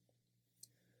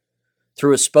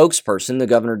 Through a spokesperson, the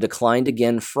governor declined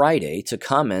again Friday to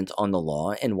comment on the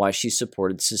law and why she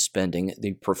supported suspending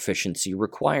the proficiency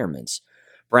requirements.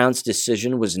 Brown's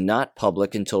decision was not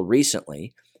public until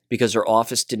recently because her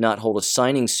office did not hold a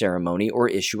signing ceremony or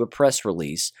issue a press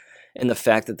release, and the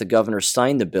fact that the governor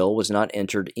signed the bill was not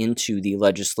entered into the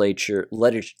legislative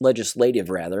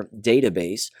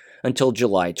database until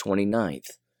July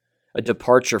 29th, a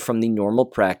departure from the normal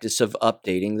practice of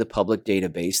updating the public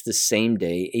database the same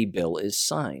day a bill is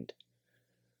signed.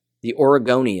 The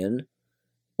Oregonian,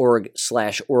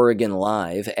 Oregon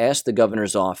Live, asked the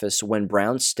governor's office when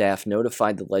Brown's staff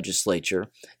notified the legislature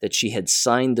that she had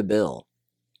signed the bill.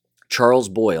 Charles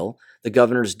Boyle, the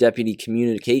governor's deputy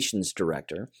communications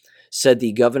director, said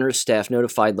the governor's staff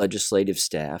notified legislative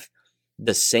staff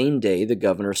the same day the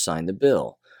governor signed the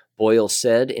bill. Boyle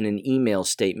said in an email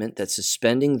statement that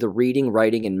suspending the reading,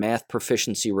 writing, and math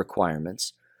proficiency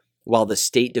requirements, while the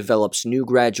state develops new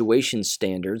graduation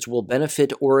standards, will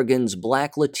benefit Oregon's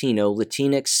Black, Latino,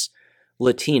 Latinx,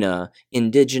 Latina,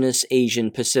 Indigenous,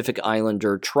 Asian, Pacific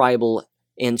Islander, tribal,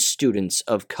 and students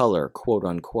of color, quote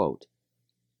unquote.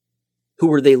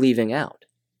 Who are they leaving out?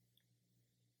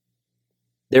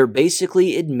 They're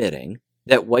basically admitting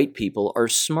that white people are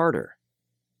smarter.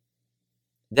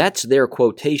 That's their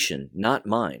quotation, not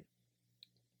mine.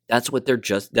 That's what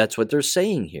they're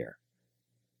saying here.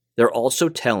 They're also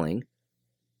telling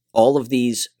all of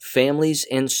these families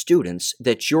and students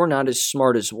that you're not as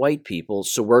smart as white people,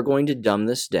 so we're going to dumb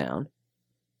this down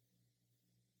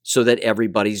so that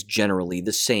everybody's generally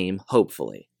the same,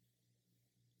 hopefully.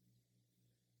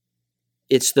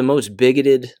 It's the most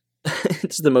bigoted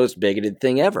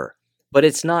thing ever, but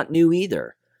it's not new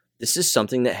either. This is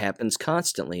something that happens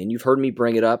constantly, and you've heard me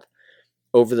bring it up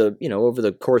over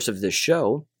the course of this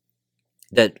show,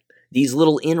 that these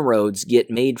little inroads get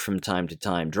made from time to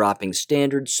time, dropping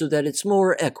standards so that it's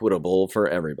more equitable for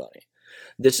everybody.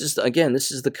 This is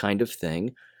the kind of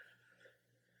thing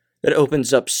that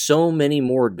opens up so many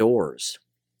more doors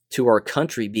to our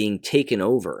country being taken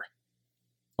over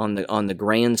on the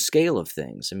grand scale of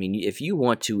things. I mean, if you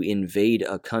want to invade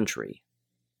a country,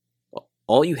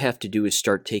 all you have to do is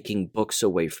start taking books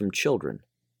away from children.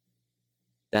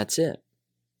 That's it.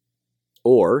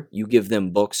 Or you give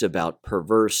them books about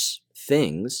perverse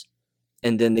things,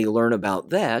 and then they learn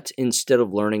about that instead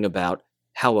of learning about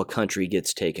how a country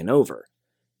gets taken over.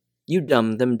 You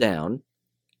dumb them down,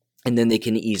 and then they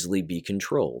can easily be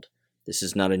controlled. This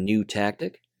is not a new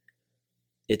tactic.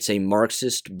 It's a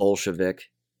Marxist, Bolshevik,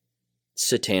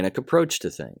 satanic approach to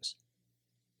things.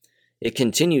 It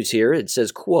continues here. It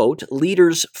says, quote,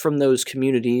 leaders from those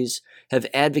communities have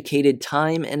advocated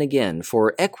time and again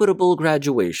for equitable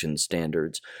graduation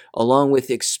standards, along with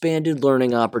expanded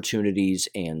learning opportunities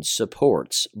and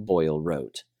supports, Boyle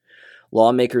wrote.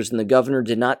 Lawmakers and the governor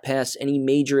did not pass any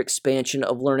major expansion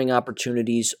of learning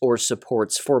opportunities or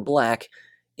supports for Black,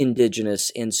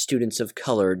 Indigenous, and students of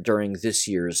color during this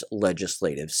year's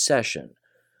legislative session.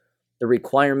 The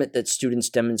requirement that students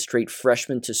demonstrate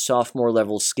freshman to sophomore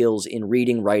level skills in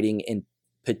reading, writing, and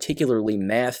particularly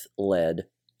math, led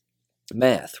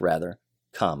many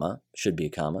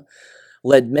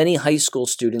high school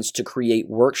students to create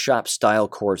workshop-style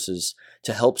courses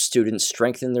to help students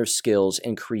strengthen their skills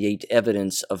and create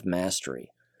evidence of mastery.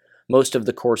 Most of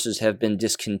the courses have been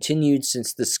discontinued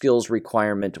since the skills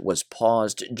requirement was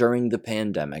paused during the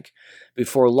pandemic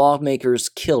before lawmakers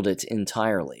killed it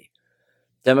entirely.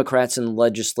 Democrats in the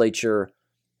legislature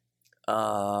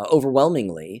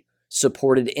overwhelmingly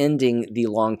supported ending the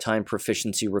long-time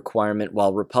proficiency requirement,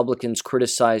 while Republicans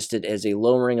criticized it as a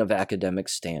lowering of academic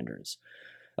standards.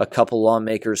 A couple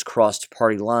lawmakers crossed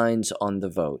party lines on the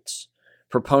votes.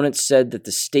 Proponents said that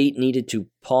the state needed to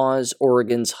pause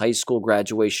Oregon's high school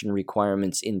graduation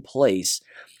requirements in place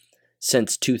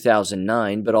since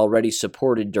 2009, but already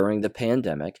supported during the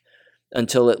pandemic,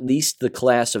 until at least the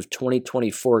class of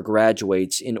 2024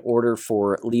 graduates in order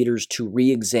for leaders to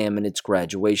re-examine its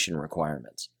graduation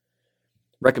requirements.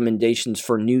 Recommendations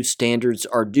for new standards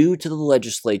are due to the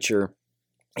legislature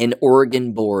and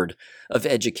Oregon Board of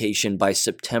Education by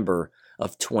September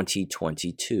of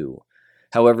 2022.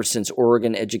 However, since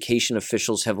Oregon education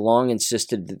officials have long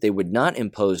insisted that they would not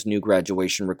impose new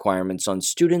graduation requirements on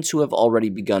students who have already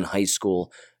begun high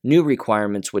school, new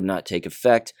requirements would not take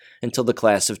effect until the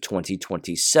class of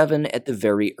 2027 at the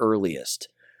very earliest.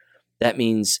 That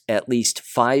means at least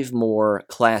 5 more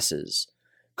classes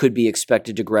could be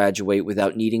expected to graduate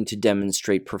without needing to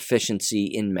demonstrate proficiency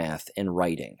in math and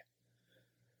writing.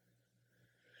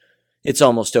 It's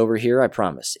almost over here, I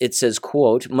promise. It says,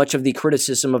 quote, much of the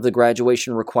criticism of the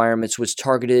graduation requirements was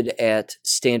targeted at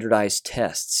standardized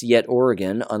tests, yet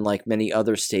Oregon, unlike many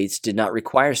other states, did not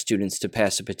require students to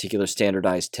pass a particular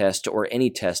standardized test or any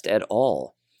test at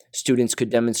all. Students could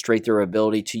demonstrate their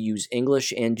ability to use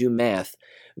English and do math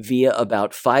via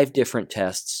about 5 different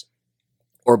tests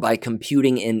or by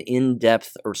completing an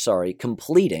in-depth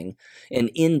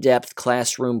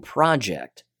classroom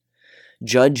project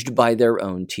judged by their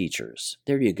own teachers.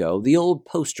 There you go, the old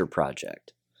poster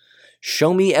project.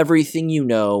 Show me everything you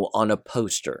know on a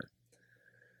poster.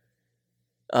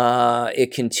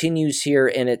 It continues here,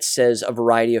 and it says a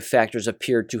variety of factors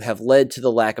appeared to have led to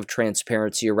the lack of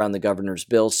transparency around the governor's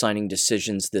bill signing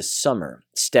decisions this summer.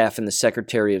 Staff in the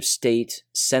Secretary of State,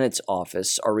 Senate's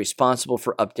office, are responsible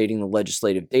for updating the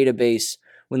legislative database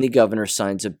when the governor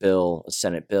signs a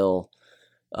Senate bill.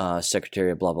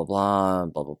 Secretary of blah, blah, blah,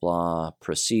 blah, blah, blah,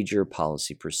 procedure,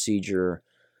 policy procedure,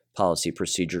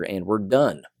 and we're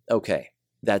done. Okay,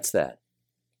 that's that.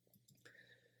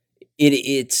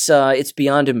 It's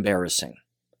beyond embarrassing,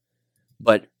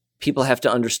 but people have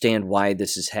to understand why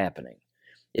this is happening.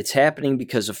 It's happening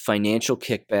because of financial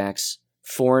kickbacks,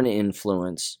 foreign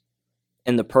influence,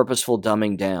 and the purposeful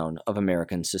dumbing down of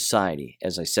American society.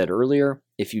 As I said earlier,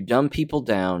 if you dumb people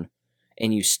down,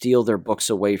 and you steal their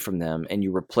books away from them, and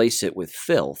you replace it with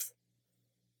filth,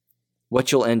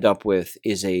 what you'll end up with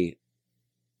is a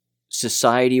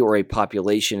society or a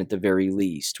population at the very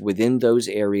least within those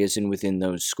areas and within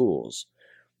those schools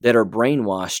that are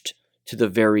brainwashed to the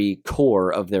very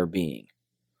core of their being.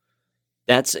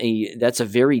 That's a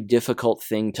very difficult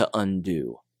thing to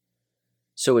undo.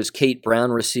 So is Kate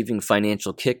Brown receiving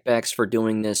financial kickbacks for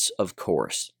doing this? Of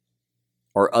course.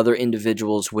 Are other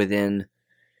individuals within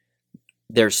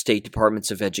their state departments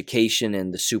of education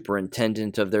and the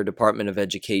superintendent of their department of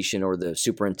education or the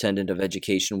superintendent of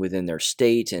education within their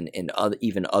state and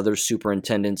even other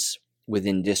superintendents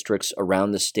within districts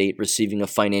around the state receiving a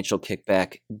financial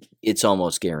kickback? It's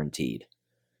almost guaranteed.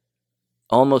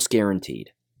 Almost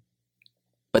guaranteed.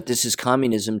 But this is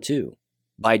communism too,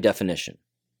 by definition.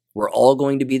 We're all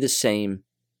going to be the same.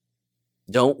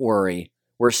 Don't worry,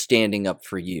 we're standing up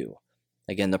for you.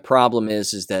 Again, the problem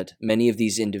is that many of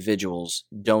these individuals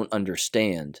don't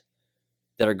understand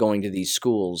that are going to these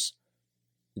schools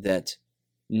that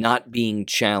not being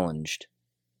challenged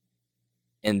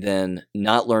and then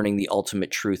not learning the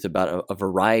ultimate truth about a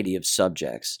variety of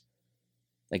subjects.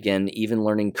 Again, even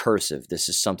learning cursive, this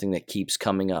is something that keeps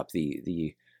coming up.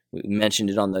 We mentioned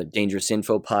it on the Dangerous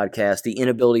Info podcast, the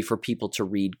inability for people to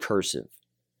read cursive.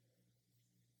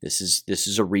 This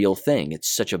is a real thing. It's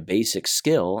such a basic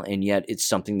skill, and yet it's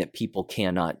something that people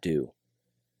cannot do.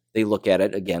 They look at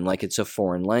it, again, like it's a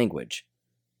foreign language,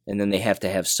 and then they have to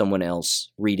have someone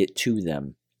else read it to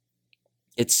them.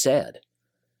 It's sad,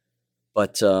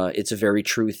 but it's a very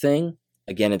true thing.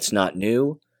 Again, it's not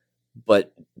new,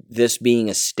 but this being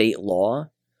a state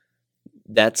law,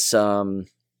 that's...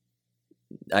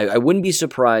 I wouldn't be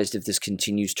surprised if this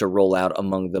continues to roll out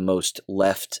among the most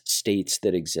left states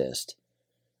that exist.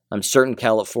 I'm certain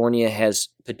California has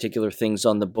particular things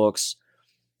on the books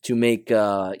to make,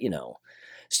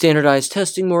 standardized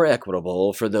testing more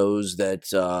equitable for those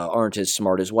that aren't as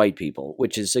smart as white people,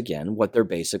 which is, again, what they're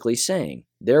basically saying.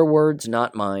 Their words,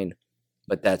 not mine,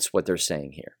 but that's what they're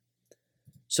saying here.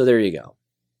 So there you go.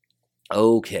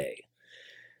 Okay.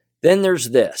 Then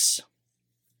there's this.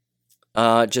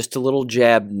 Just a little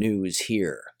jab news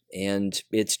here. And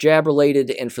it's jab related,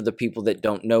 and for the people that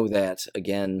don't know that,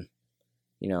 again,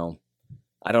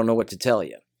 I don't know what to tell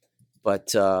you.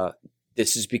 But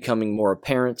this is becoming more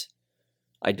apparent.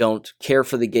 I don't care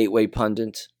for the Gateway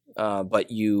Pundit, but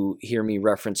you hear me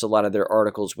reference a lot of their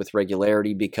articles with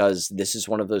regularity because this is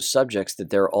one of those subjects that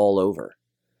they're all over.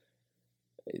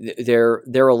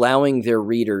 They're allowing their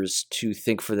readers to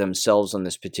think for themselves on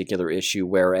this particular issue,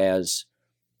 whereas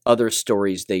other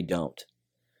stories they don't.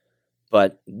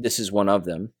 But this is one of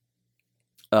them.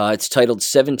 It's titled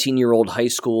 17-Year-Old High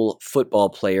School Football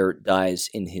Player Dies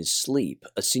in His Sleep.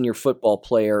 A senior football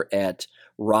player at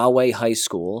Rahway High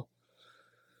School,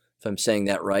 if I'm saying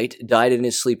that right, died in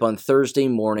his sleep on Thursday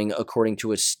morning, according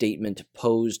to a statement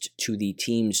posed to the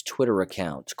team's Twitter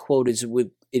account. Quote, it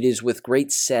is with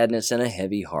great sadness and a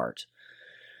heavy heart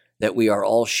that we are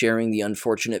all sharing the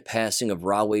unfortunate passing of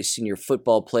Rahway senior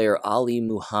football player Ali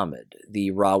Muhammad.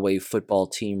 The Rahway football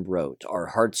team wrote, "Our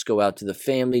hearts go out to the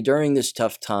family during this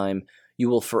tough time. You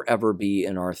will forever be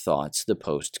in our thoughts," the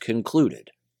post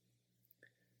concluded.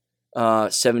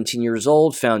 17 years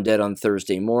old, found dead on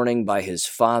Thursday morning by his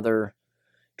father,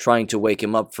 trying to wake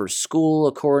him up for school,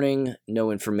 according. No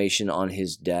information on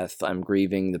his death. I'm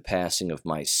grieving the passing of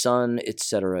my son,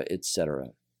 etc., etc.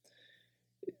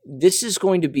 This is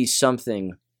going to be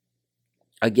something,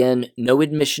 again, no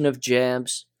admission of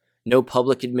jabs, no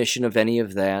public admission of any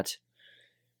of that.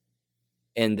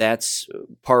 And that's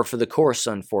par for the course,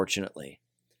 unfortunately.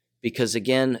 Because,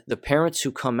 again, the parents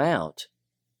who come out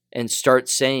and start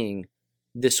saying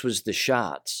this was the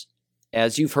shots,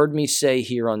 as you've heard me say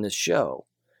here on this show,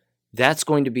 that's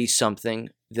going to be something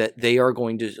that they are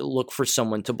going to look for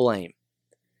someone to blame.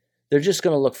 They're just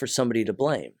going to look for somebody to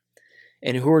blame.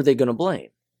 And who are they going to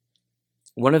blame?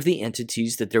 One of the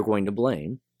entities that they're going to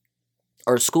blame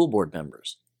are school board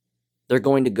members. They're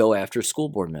going to go after school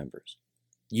board members.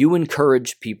 You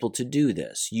encouraged people to do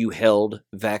this. You held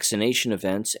vaccination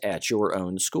events at your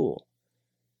own school.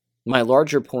 My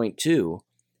larger point, too,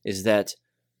 is that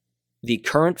the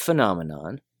current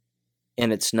phenomenon,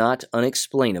 and it's not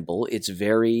unexplainable, it's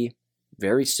very,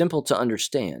 very simple to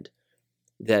understand,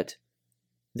 that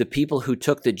the people who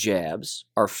took the jabs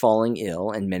are falling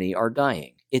ill and many are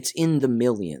dying. It's in the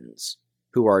millions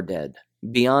who are dead.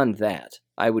 Beyond that,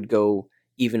 I would go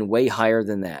even way higher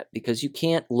than that, because you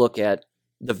can't look at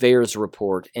the VAERS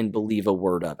report and believe a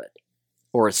word of it,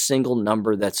 or a single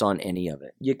number that's on any of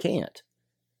it. You can't.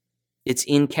 It's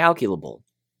incalculable,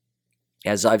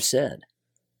 as I've said.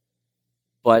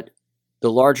 But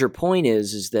the larger point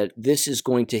is that this is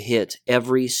going to hit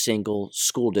every single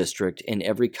school district and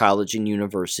every college and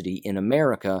university in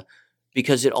America,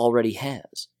 because it already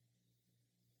has.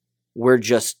 We're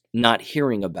just not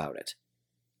hearing about it.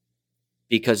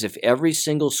 Because if every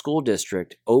single school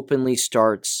district openly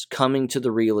starts coming to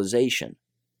the realization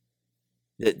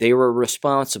that they were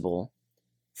responsible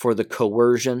for the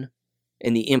coercion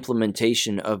and the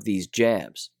implementation of these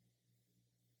jabs,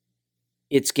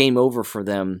 it's game over for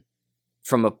them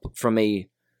from a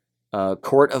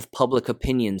court of public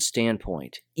opinion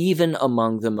standpoint, even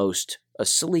among the most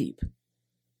asleep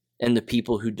and the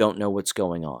people who don't know what's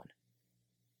going on.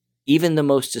 Even the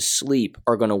most asleep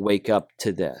are going to wake up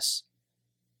to this.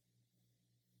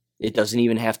 It doesn't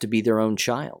even have to be their own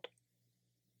child.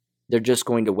 They're just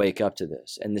going to wake up to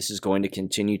this, and this is going to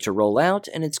continue to roll out,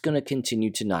 and it's going to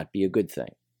continue to not be a good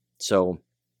thing. So,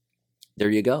 there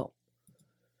you go.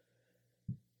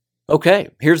 Okay,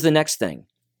 here's the next thing.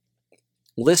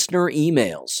 Listener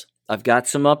emails. I've got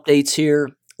some updates here.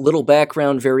 Little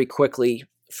background very quickly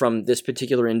from this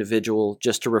particular individual,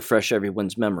 just to refresh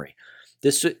everyone's memory.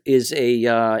 This is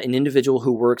an individual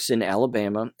who works in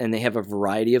Alabama, and they have a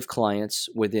variety of clients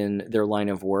within their line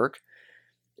of work.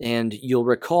 And you'll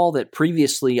recall that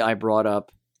previously I brought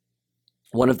up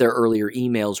one of their earlier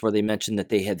emails where they mentioned that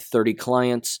they had 30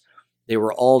 clients. They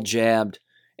were all jabbed,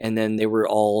 and then they were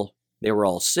all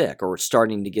sick or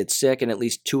starting to get sick, and at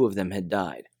least 2 of them had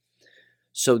died.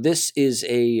 So this is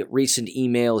a recent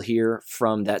email here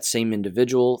from that same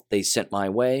individual they sent my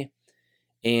way,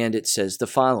 and it says the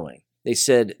following. They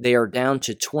said they are down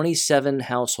to 27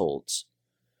 households.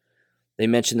 They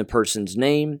mention the person's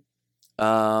name,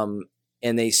 and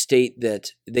they state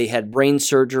that they had brain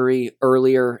surgery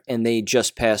earlier and they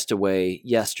just passed away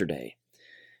yesterday.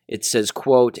 It says,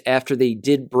 quote, after they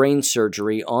did brain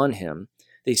surgery on him,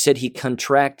 they said he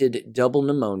contracted double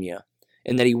pneumonia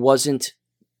and that he wasn't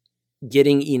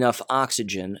getting enough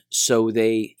oxygen, so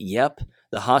the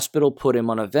hospital put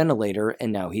him on a ventilator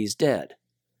and now he's dead.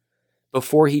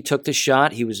 Before he took the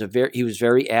shot, he was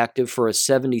very active for a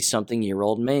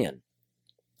 70-something-year-old man,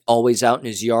 always out in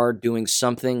his yard doing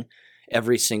something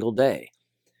every single day.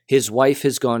 His wife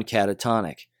has gone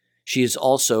catatonic. She is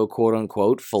also,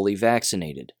 quote-unquote, fully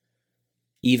vaccinated.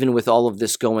 Even with all of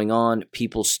this going on,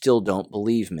 people still don't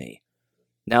believe me.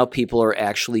 Now people are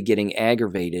actually getting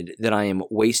aggravated that I am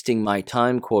wasting my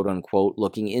time, quote-unquote,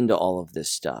 looking into all of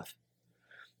this stuff.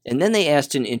 And then they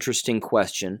asked an interesting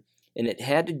question, and it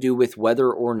had to do with whether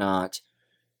or not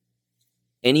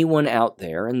anyone out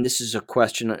there, and this is a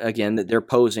question, again, that they're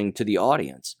posing to the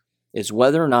audience, is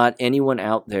whether or not anyone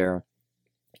out there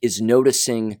is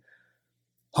noticing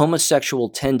homosexual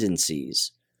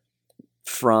tendencies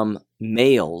from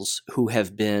males who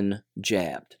have been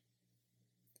jabbed.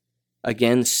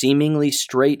 Again, seemingly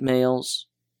straight males,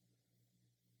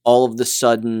 all of the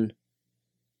sudden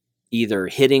either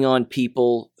hitting on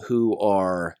people who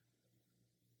are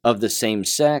of the same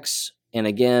sex And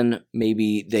again,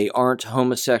 maybe they aren't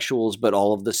homosexuals, but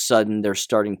all of a sudden they're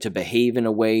starting to behave in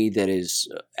a way that is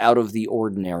out of the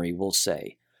ordinary, we'll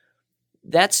say.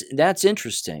 That's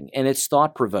interesting, and it's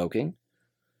thought-provoking.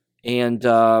 And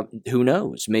who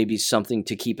knows, maybe something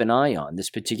to keep an eye on.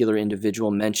 This particular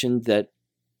individual mentioned that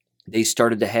they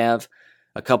started to have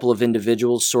a couple of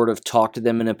individuals sort of talk to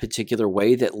them in a particular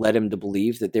way that led him to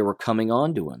believe that they were coming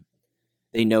on to him.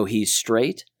 They know he's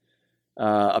straight.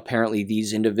 Apparently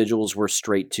these individuals were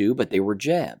straight too, but they were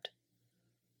jabbed.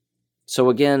 So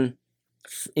again,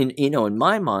 in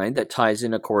my mind, that ties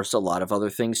in, of course, a lot of other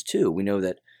things too. We know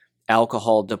that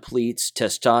alcohol depletes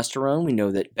testosterone. We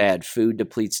know that bad food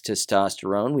depletes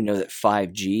testosterone. We know that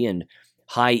 5G and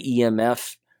high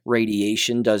EMF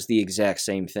radiation does the exact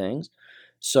same things.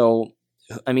 So,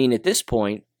 I mean, at this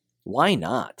point, why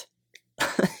not?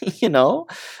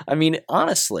 I mean,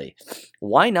 honestly,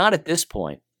 why not at this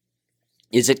point?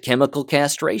 Is it chemical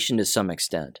castration to some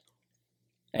extent?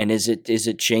 And is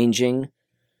it changing?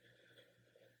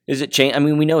 I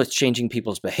mean, we know it's changing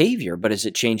people's behavior, but is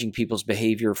it changing people's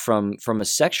behavior from a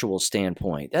sexual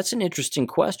standpoint? That's an interesting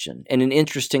question and an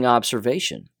interesting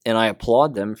observation. And I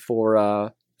applaud them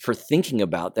for thinking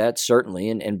about that, certainly,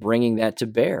 and bringing that to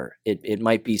bear. It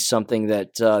might be something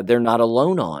that they're not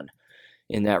alone on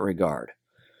in that regard.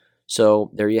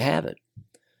 So there you have it.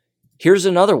 Here's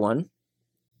another one.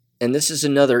 And this is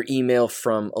another email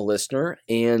from a listener,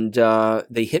 and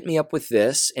they hit me up with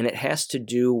this, and it has to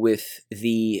do with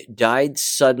the Died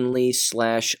Suddenly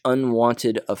 /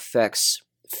 Unwanted Effects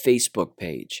Facebook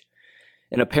page.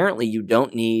 And apparently you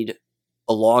don't need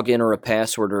a login or a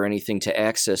password or anything to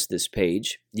access this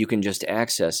page. You can just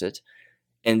access it.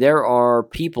 And there are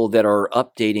people that are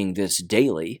updating this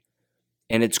daily,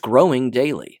 and it's growing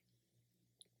daily.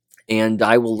 And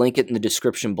I will link it in the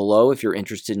description below if you're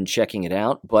interested in checking it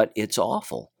out, but it's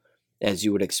awful, as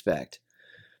you would expect.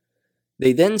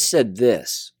 They then said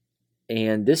this,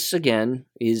 and this again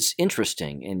is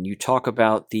interesting, and you talk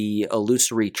about the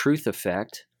illusory truth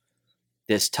effect.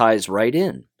 This ties right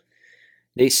in.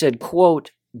 They said,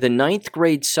 quote, "The 9th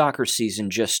grade soccer season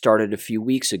just started a few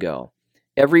weeks ago.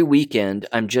 Every weekend,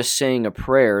 I'm just saying a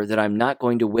prayer that I'm not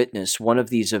going to witness one of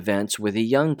these events with a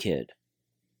young kid.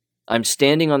 I'm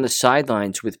standing on the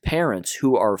sidelines with parents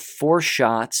who are 4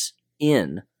 shots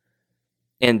in,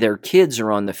 and their kids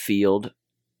are on the field,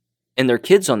 and their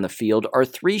kids on the field are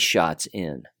 3 shots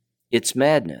in. It's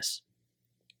madness."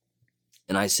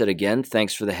 And I said again,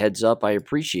 thanks for the heads up, I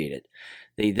appreciate it.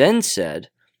 They then said,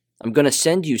 "I'm going to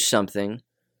send you something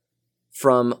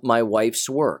from my wife's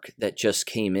work that just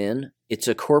came in. It's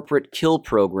a corporate kill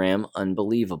program,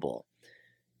 unbelievable."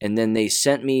 And then they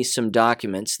sent me some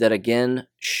documents that again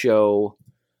show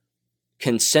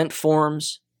consent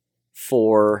forms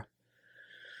for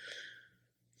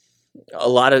a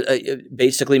lot of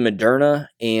basically Moderna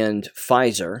and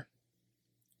Pfizer.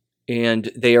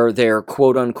 And they are their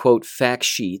quote unquote fact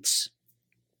sheets,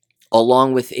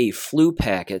 along with a flu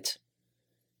packet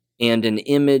and an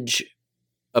image,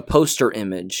 a poster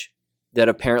image that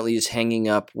apparently is hanging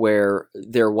up where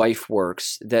their wife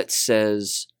works that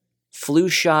says "Flu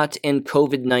shot and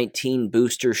COVID-19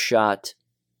 booster shot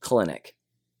clinic."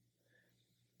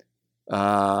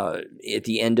 At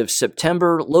the end of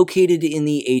September, located in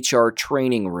the HR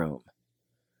training room.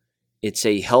 It's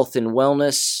a health and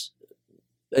wellness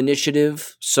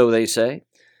initiative, so they say.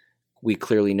 We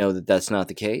clearly know that that's not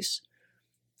the case.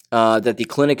 That the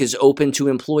clinic is open to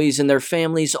employees and their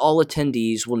families. All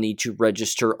attendees will need to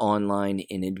register online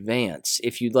in advance.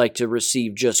 If you'd like to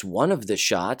receive just one of the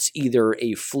shots, either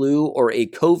a flu or a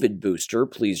COVID booster,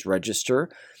 please register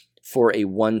for a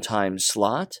one-time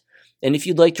slot. And if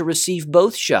you'd like to receive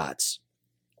both shots,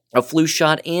 a flu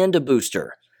shot and a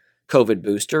booster, COVID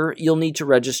booster, you'll need to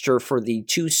register for the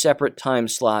 2 separate time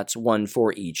slots, one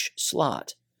for each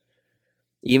slot.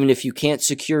 Even if you can't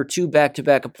secure 2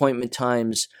 back-to-back appointment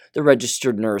times, the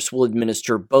registered nurse will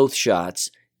administer both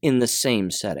shots in the same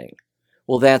setting.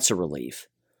 Well, that's a relief.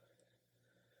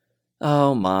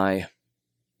 Oh my.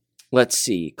 Let's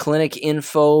see. Clinic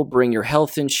info, bring your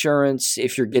health insurance.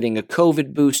 If you're getting a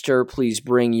COVID booster, please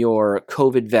bring your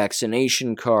COVID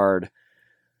vaccination card.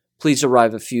 Please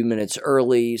arrive a few minutes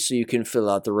early so you can fill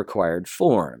out the required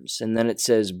forms. And then it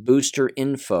says booster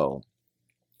info.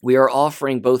 We are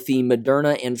offering both the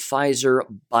Moderna and Pfizer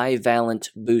bivalent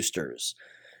boosters.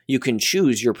 You can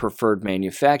choose your preferred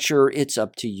manufacturer. It's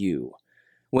up to you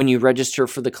when you register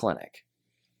for the clinic.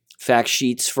 Fact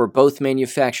sheets for both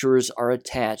manufacturers are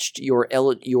attached. You're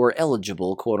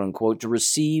eligible, quote-unquote, to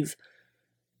receive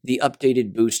the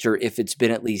updated booster if it's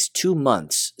been at least 2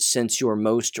 months since your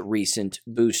most recent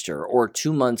booster, or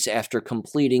 2 months after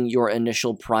completing your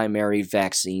initial primary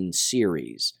vaccine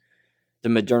series. The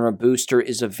Moderna booster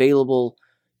is available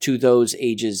to those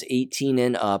ages 18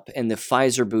 and up, and the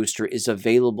Pfizer booster is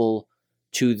available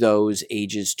to those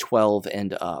ages 12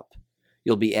 and up.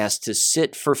 You'll be asked to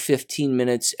sit for 15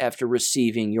 minutes after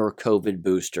receiving your COVID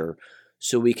booster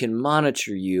so we can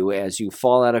monitor you as you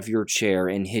fall out of your chair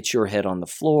and hit your head on the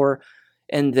floor,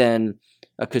 and then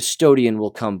a custodian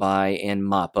will come by and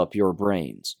mop up your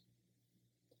brains.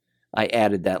 I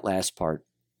added that last part,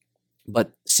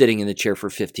 but sitting in the chair for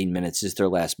 15 minutes is their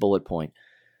last bullet point.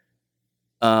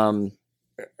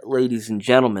 Ladies and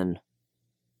gentlemen,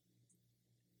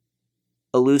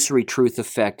 illusory truth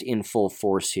effect in full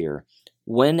force here.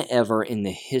 Whenever in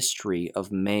the history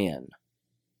of man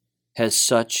has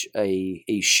such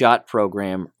a shot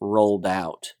program rolled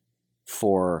out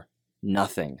for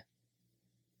nothing?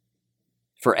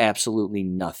 For absolutely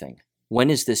nothing. When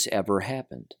has this ever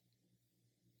happened?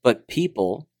 But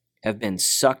people have been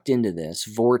sucked into this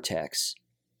vortex,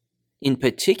 in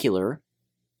particular,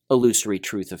 illusory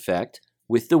truth effect,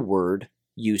 with the word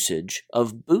usage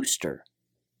of booster.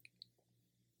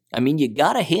 I mean, you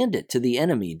gotta hand it to the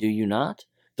enemy, do you not?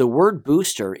 The word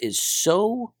booster is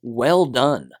so well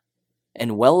done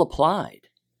and well applied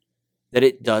that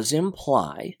it does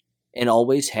imply, and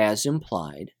always has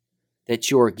implied, that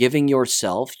you're giving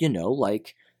yourself,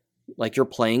 like you're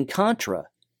playing Contra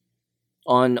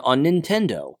on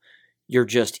Nintendo. You're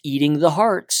just eating the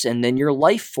hearts, and then your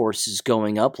life force is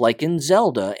going up like in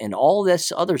Zelda and all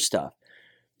this other stuff.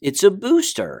 It's a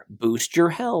booster. Boost your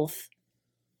health.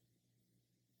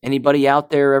 Anybody out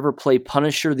there ever play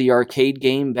Punisher, the arcade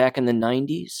game back in the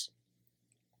 90s?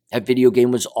 That video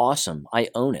game was awesome. I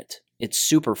own it. It's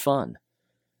super fun.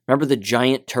 Remember the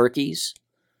giant turkeys?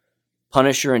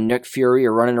 Punisher and Nick Fury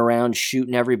are running around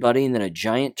shooting everybody, and then a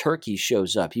giant turkey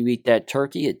shows up. You eat that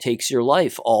turkey, it takes your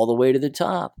life all the way to the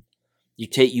top. You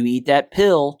eat that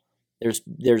pill.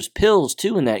 There's pills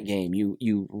too in that game.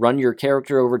 You run your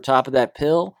character over top of that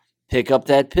pill, pick up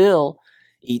that pill,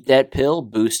 eat that pill,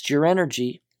 boost your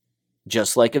energy.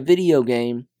 Just like a video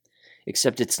game.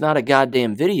 Except it's not a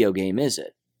goddamn video game, is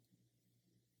it?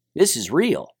 This is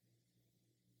real.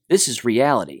 This is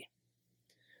reality.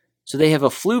 So they have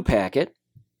a flu packet,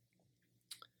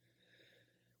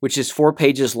 which is 4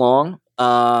 pages long.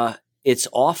 It's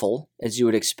awful, as you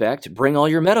would expect. Bring all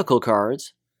your medical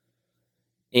cards.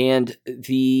 And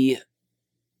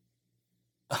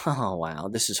oh wow,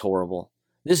 this is horrible.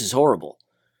 This is horrible.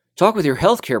 Talk with your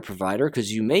healthcare provider,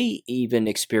 because you may even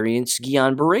experience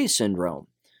Guillain-Barré syndrome.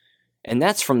 And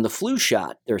that's from the flu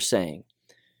shot, they're saying.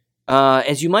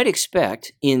 As you might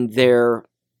expect, in their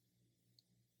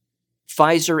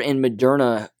Pfizer and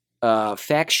Moderna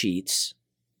fact sheets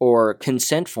or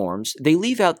consent forms, they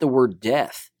leave out the word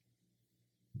death.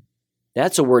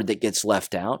 That's a word that gets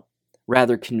left out.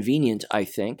 Rather convenient, I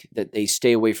think, that they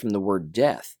stay away from the word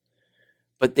death.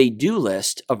 But they do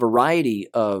list a variety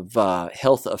of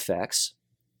health effects,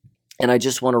 and I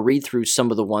just want to read through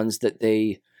some of the ones that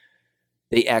they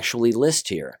actually list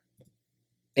here.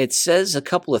 It says a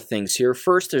couple of things here.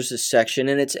 First, there's a section,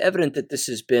 and it's evident that this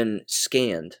has been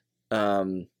scanned.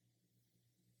 I'm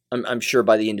sure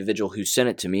by the individual who sent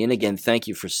it to me, and again, thank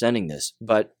you for sending this.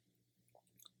 But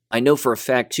I know for a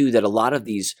fact, too, that a lot of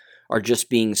these are just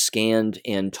being scanned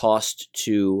and tossed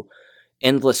to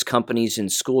endless companies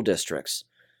and school districts.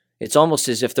 It's almost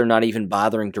as if they're not even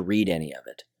bothering to read any of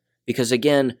it. Because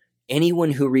again,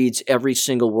 anyone who reads every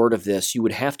single word of this, you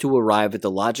would have to arrive at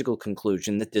the logical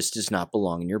conclusion that this does not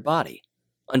belong in your body,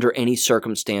 under any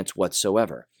circumstance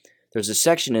whatsoever. There's a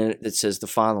section in it that says the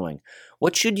following: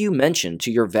 what should you mention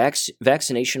to your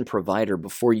vaccination provider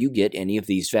before you get any of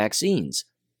these vaccines?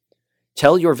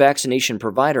 Tell your vaccination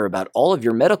provider about all of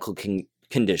your medical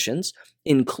conditions,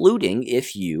 including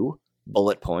if you,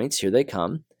 bullet points, here they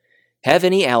come, have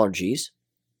any allergies,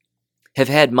 have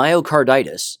had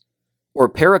myocarditis or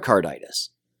pericarditis,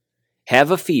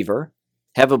 have a fever,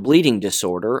 have a bleeding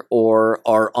disorder, or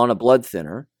are on a blood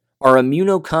thinner, are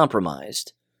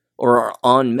immunocompromised, or are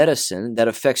on medicine that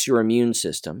affects your immune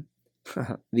system.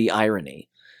 The irony.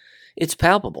 It's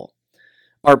palpable.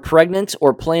 Are pregnant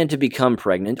or plan to become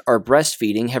pregnant, are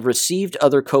breastfeeding, have received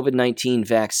other COVID-19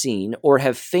 vaccine, or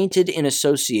have fainted in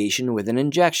association with an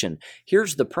injection.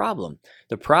 Here's the problem.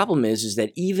 The problem is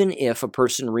that even if a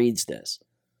person reads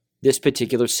this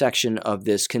particular section of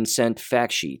this consent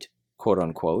fact sheet, quote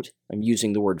unquote, I'm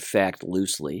using the word fact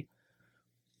loosely,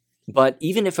 but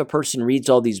even if a person reads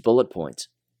all these bullet points,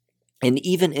 and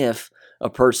even if a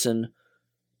person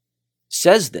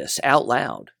says this out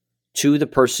loud, to the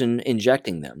person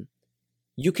injecting them,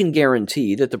 you can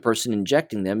guarantee that the person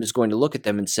injecting them is going to look at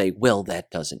them and say, well,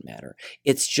 that doesn't matter.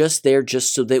 It's just there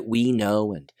just so that we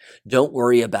know, and don't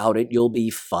worry about it, you'll be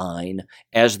fine,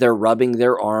 as they're rubbing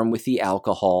their arm with the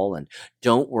alcohol, and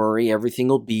don't worry, everything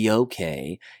will be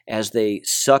okay, as they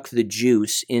suck the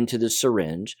juice into the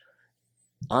syringe.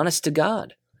 Honest to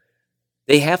God,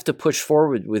 they have to push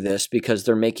forward with this because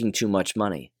they're making too much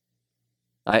money.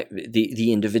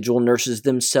 The individual nurses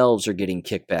themselves are getting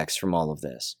kickbacks from all of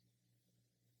this.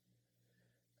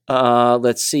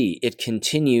 Let's see. It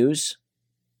continues.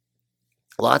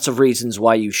 Lots of reasons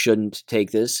why you shouldn't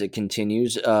take this. It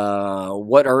continues.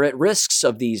 What are at risks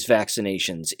of these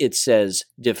vaccinations? It says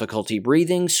difficulty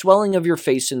breathing, swelling of your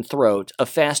face and throat, a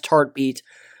fast heartbeat,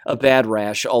 a bad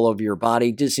rash all over your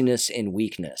body, dizziness, and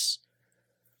weakness.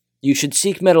 You should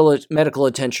seek medical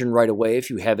attention right away if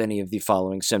you have any of the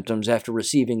following symptoms after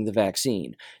receiving the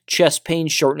vaccine: chest pain,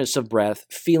 shortness of breath,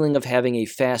 feeling of having a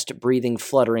fast breathing,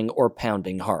 fluttering, or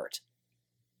pounding heart.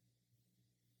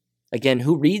 Again,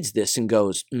 who reads this and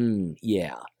goes,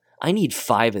 yeah, I need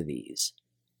 5 of these.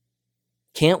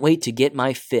 Can't wait to get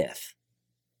my 5th,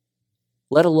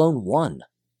 let alone 1.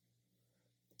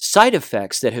 Side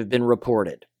effects that have been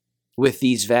reported with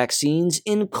these vaccines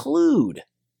include,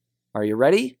 are you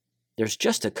ready? There's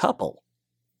just a couple.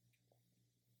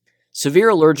 Severe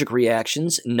allergic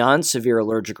reactions, non-severe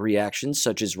allergic reactions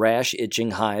such as rash,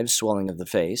 itching, hives, swelling of the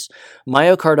face,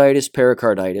 myocarditis,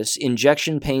 pericarditis,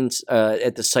 injection pains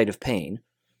at the site of pain,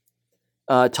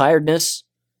 tiredness,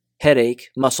 headache,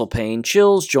 muscle pain,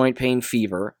 chills, joint pain,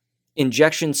 fever,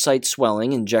 injection site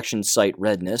swelling, injection site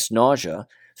redness, nausea,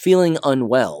 feeling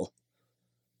unwell.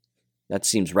 That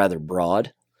seems rather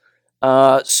broad.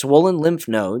 Swollen lymph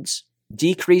nodes,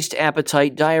 decreased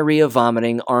appetite, diarrhea,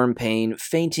 vomiting, arm pain,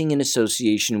 fainting in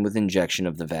association with injection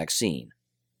of the vaccine.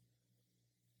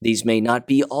 These may not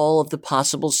be all of the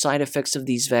possible side effects of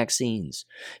these vaccines.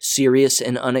 Serious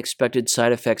and unexpected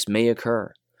side effects may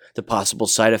occur. The possible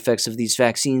side effects of these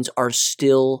vaccines are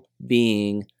still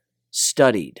being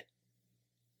studied.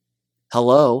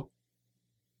 Hello?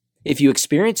 If you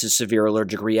experience a severe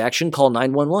allergic reaction, call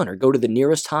 911 or go to the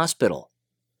nearest hospital.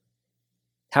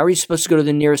 How are you supposed to go to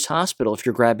the nearest hospital if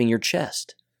you're grabbing your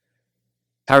chest?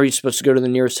 How are you supposed to go to the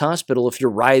nearest hospital if you're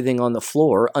writhing on the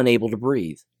floor, unable to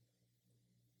breathe?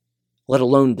 Let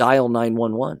alone dial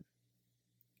 911.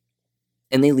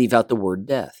 And they leave out the word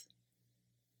death.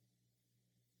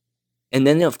 And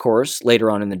then, of course, later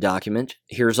on in the document,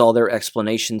 here's all their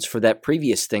explanations for that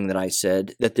previous thing that I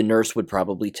said that the nurse would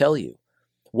probably tell you.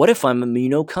 What if I'm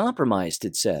immunocompromised,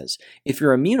 it says. If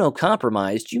you're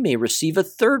immunocompromised, you may receive a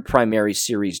 3rd primary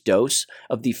series dose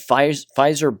of the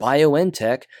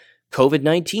Pfizer-BioNTech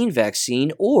COVID-19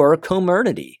 vaccine or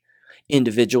Comirnaty.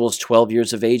 Individuals 12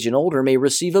 years of age and older may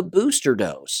receive a booster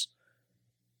dose.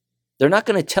 They're not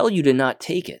going to tell you to not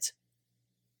take it.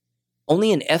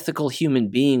 Only an ethical human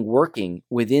being working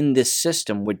within this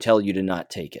system would tell you to not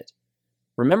take it.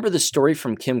 Remember the story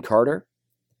from Kim Carter?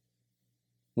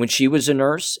 When she was a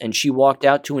nurse and she walked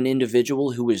out to an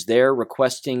individual who was there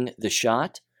requesting the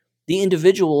shot, the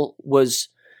individual was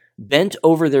bent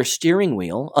over their steering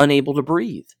wheel, unable to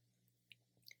breathe.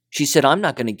 She said, I'm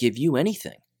not going to give you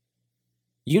anything.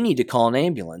 You need to call an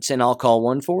ambulance and I'll call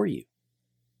one for you.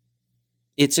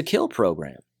 It's a kill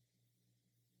program.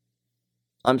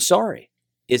 I'm sorry.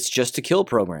 It's just a kill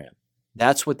program.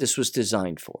 That's what this was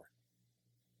designed for.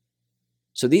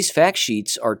 So these fact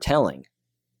sheets are telling.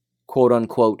 Quote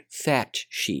unquote fact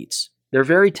sheets. They're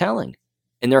very telling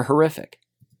and they're horrific.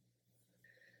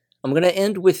 I'm going to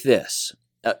end with this.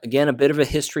 Again, a bit of a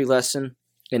history lesson.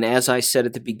 And as I said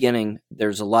at the beginning,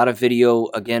 there's a lot of video,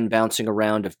 again, bouncing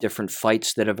around of different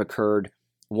fights that have occurred.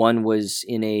 One was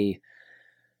in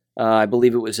I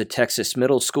believe it was a Texas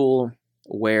middle school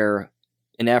where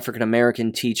an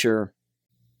African-American teacher,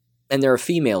 and they're a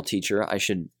female teacher, I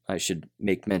should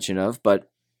make mention of, but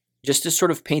just to sort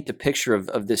of paint the picture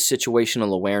of this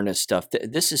situational awareness stuff,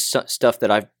 this is stuff that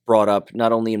I've brought up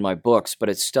not only in my books, but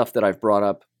it's stuff that I've brought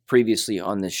up previously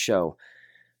on this show.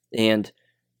 And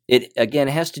it, again,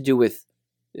 has to do with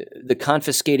the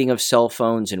confiscating of cell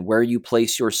phones and where you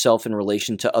place yourself in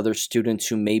relation to other students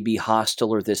who may be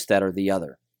hostile or this, that, or the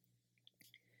other.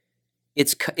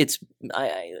 It's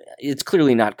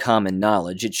clearly not common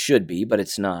knowledge. It should be, but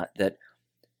it's not. That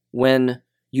when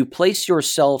you place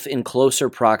yourself in closer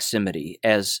proximity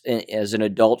as an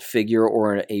adult figure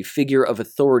or a figure of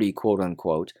authority, quote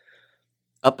unquote,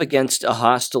 up against a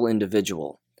hostile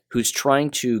individual who's trying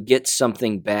to get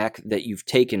something back that you've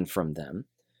taken from them,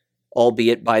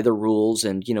 albeit by the rules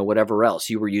and, whatever else.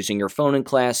 You were using your phone in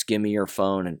class, give me your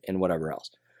phone and whatever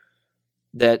else.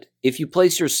 that if you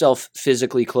place yourself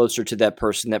physically closer to that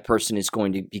person is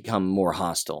going to become more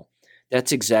hostile.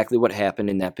 That's exactly what happened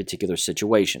in that particular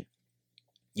situation.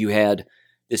 You had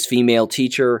this female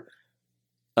teacher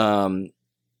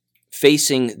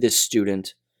facing this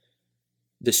student.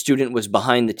 The student was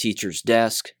behind the teacher's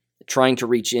desk, trying to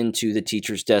reach into the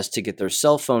teacher's desk to get their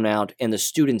cell phone out, and the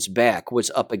student's back was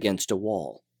up against a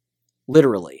wall.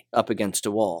 Literally up against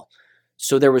a wall.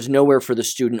 So there was nowhere for the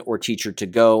student or teacher to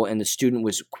go, and the student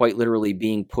was quite literally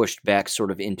being pushed back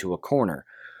sort of into a corner.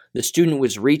 The student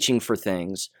was reaching for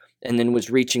things, and then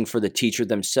was reaching for the teacher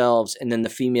themselves, and then the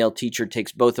female teacher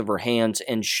takes both of her hands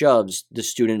and shoves the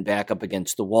student back up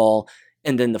against the wall,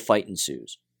 and then the fight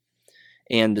ensues.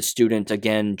 And the student,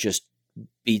 again, just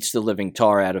beats the living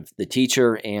tar out of the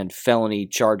teacher, and felony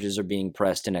charges are being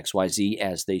pressed in XYZ,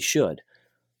 as they should.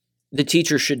 The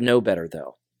teacher should know better,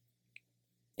 though.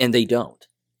 And they don't.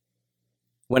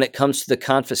 When it comes to the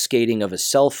confiscating of a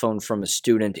cell phone from a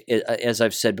student, as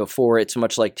I've said before, it's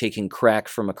much like taking crack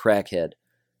from a crackhead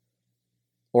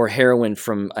or heroin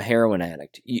from a heroin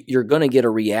addict. You're going to get a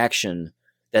reaction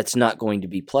that's not going to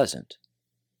be pleasant.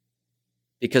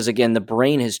 Because again, the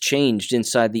brain has changed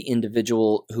inside the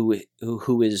individual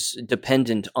who is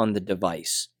dependent on the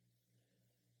device.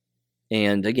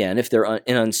 And again, if they're an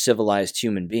uncivilized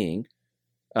human being,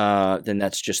 then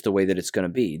that's just the way that it's going to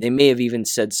be. They may have even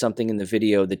said something in the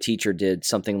video, the teacher did,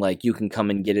 something like, you can come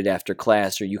and get it after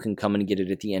class, or you can come and get it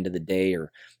at the end of the day,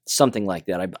 or something like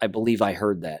that. I believe I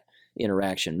heard that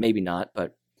interaction. Maybe not,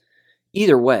 but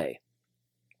either way,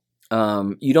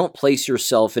 you don't place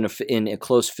yourself in a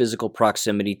close physical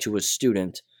proximity to a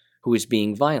student who is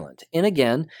being violent. And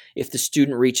again, if the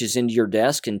student reaches into your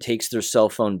desk and takes their cell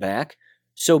phone back,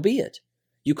 so be it.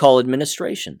 You call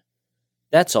administration.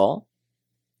 That's all.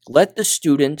 Let the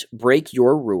student break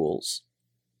your rules,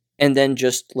 and then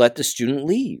just let the student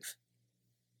leave.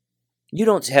 You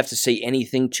don't have to say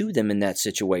anything to them in that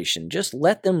situation. Just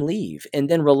let them leave, and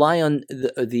then rely on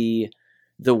the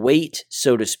weight,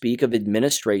 so to speak, of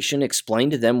administration. Explain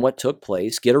to them what took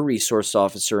place, get a resource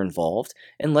officer involved,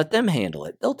 and let them handle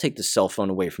it. They'll take the cell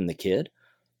phone away from the kid.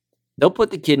 They'll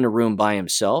put the kid in a room by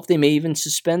himself. They may even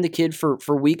suspend the kid for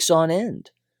weeks on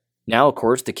end. Now, of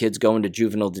course, the kid's going to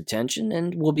juvenile detention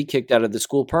and will be kicked out of the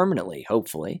school permanently,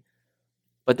 hopefully.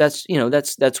 But that's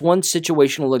one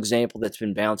situational example that's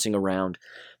been bouncing around.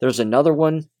 There's another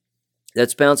one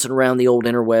that's bouncing around the old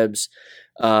interwebs,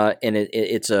 and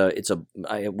it's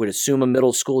I would assume a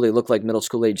middle school. They look like middle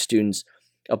school age students.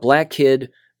 A black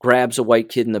kid grabs a white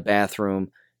kid in the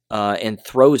bathroom and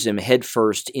throws him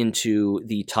headfirst into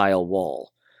the tile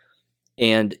wall.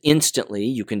 And instantly,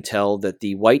 you can tell that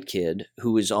the white kid,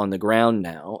 who is on the ground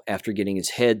now, after getting his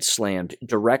head slammed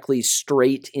directly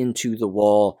straight into the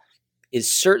wall,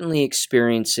 is certainly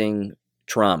experiencing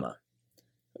trauma,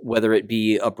 whether it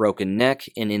be a broken neck,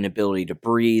 an inability to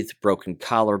breathe, broken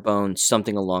collarbone,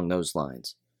 something along those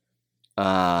lines.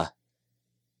 And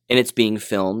it's being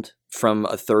filmed from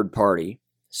a third party,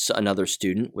 another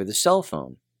student with a cell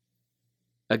phone.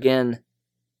 Again,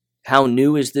 how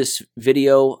new is this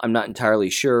video? I'm not entirely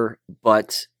sure,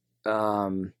 but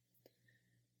all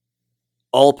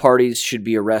parties should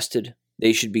be arrested.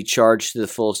 They should be charged to the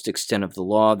fullest extent of the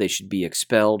law. They should be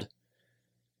expelled.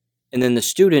 And then the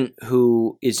student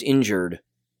who is injured,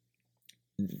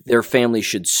 their family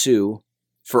should sue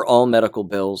for all medical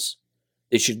bills.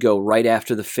 They should go right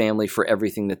after the family for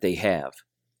everything that they have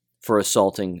for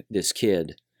assaulting this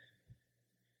kid.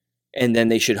 And then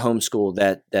they should homeschool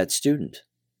that student.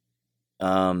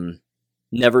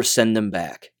 Never send them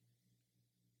back.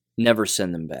 Never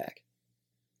send them back.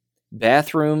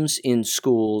 Bathrooms in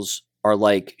schools are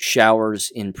like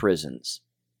showers in prisons.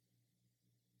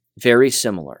 Very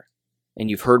similar. And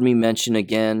you've heard me mention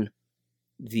again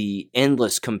the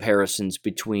endless comparisons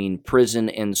between prison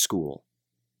and school.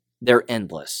 They're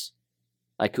endless.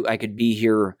 I could be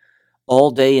here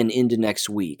all day and into next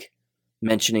week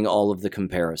mentioning all of the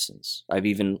comparisons. I've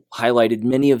even highlighted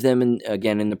many of them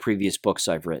in the previous books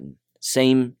I've written.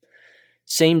 Same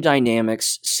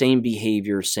dynamics, same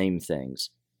behavior, same things.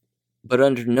 But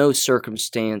under no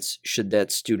circumstance should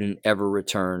that student ever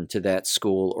return to that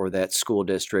school or that school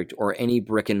district or any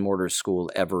brick and mortar school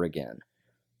ever again.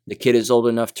 The kid is old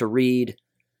enough to read.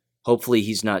 Hopefully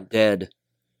he's not dead.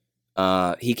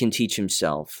 He can teach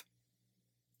himself.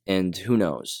 And who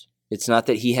knows? It's not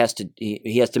that he has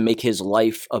to make his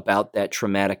life about that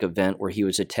traumatic event where he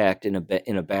was attacked in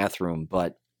a bathroom,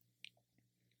 but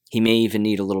he may even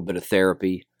need a little bit of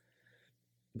therapy.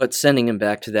 But sending him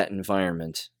back to that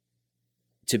environment,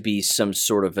 to be some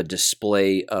sort of a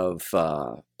display of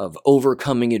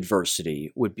overcoming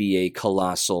adversity would be a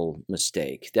colossal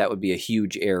mistake. That would be a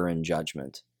huge error in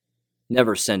judgment.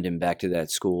 Never send him back to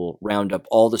that school. Round up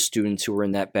all the students who were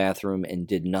in that bathroom and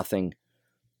did nothing,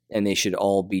 and they should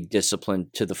all be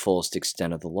disciplined to the fullest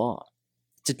extent of the law.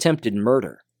 It's attempted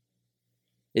murder.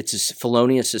 It's a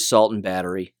felonious assault and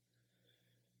battery.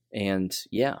 And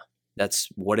yeah, that's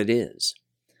what it is.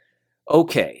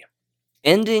 Okay,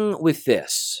 ending with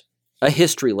this, a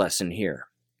history lesson here.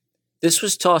 This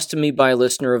was tossed to me by a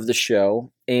listener of the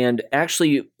show, and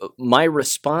actually my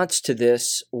response to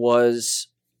this was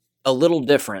a little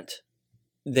different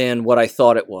than what I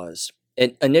thought it was.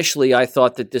 And initially, I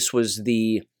thought that this was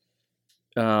the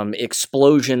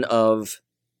explosion of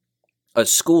a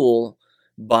school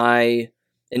by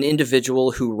an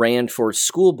individual who ran for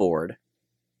school board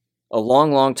a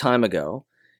long, long time ago.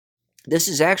 This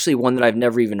is actually one that I've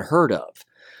never even heard of,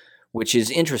 which is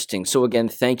interesting. So again,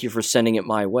 thank you for sending it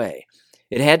my way.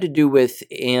 It had to do with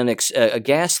a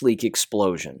gas leak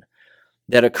explosion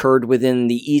that occurred within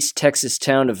the East Texas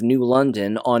town of New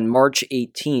London on March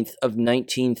 18th of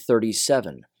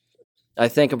 1937. I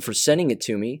thank him for sending it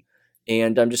to me,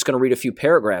 and I'm just going to read a few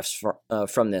paragraphs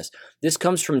from this. This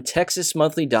comes from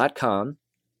TexasMonthly.com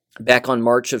back on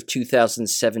March of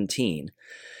 2017,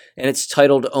 and it's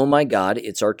titled, "Oh My God,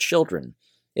 It's Our Children."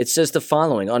 It says the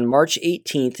following: on March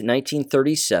 18th,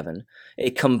 1937, a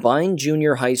combined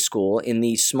junior high school in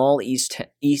the small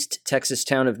East Texas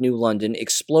town of New London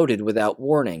exploded without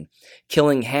warning,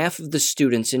 killing half of the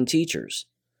students and teachers.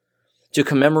 To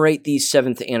commemorate the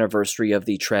 7th anniversary of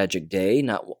the tragic day,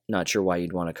 not sure why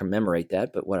you'd want to commemorate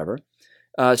that, but whatever,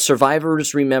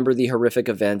 survivors remember the horrific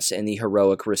events and the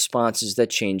heroic responses that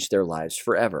changed their lives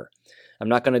forever. I'm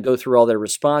not going to go through all their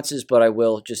responses, but I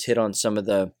will just hit on some of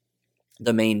the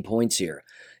main points here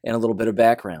and a little bit of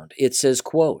background. It says,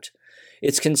 quote,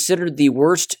 "It's considered the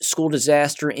worst school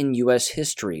disaster in U.S.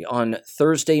 history. On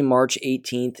Thursday, March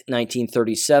 18th,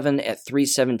 1937, at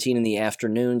 3:17 in the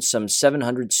afternoon, some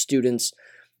 700 students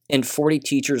and 40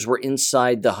 teachers were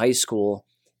inside the high school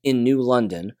in New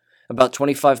London, about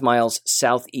 25 miles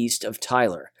southeast of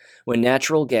Tyler, when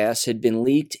natural gas had been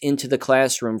leaked into the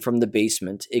classroom from the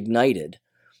basement, ignited,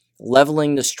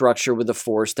 leveling the structure with a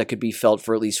force that could be felt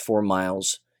for at least 4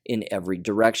 miles in every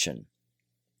direction.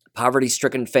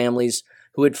 Poverty-stricken families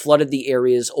who had flooded the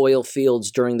area's oil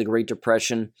fields during the Great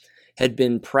Depression had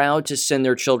been proud to send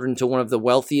their children to one of the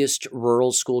wealthiest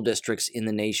rural school districts in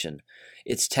the nation.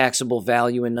 Its taxable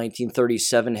value in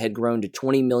 1937 had grown to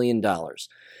 $20 million.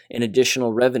 An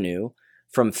additional revenue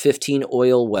from 15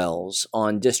 oil wells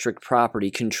on district property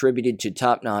contributed to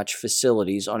top-notch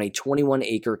facilities on a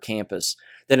 21-acre campus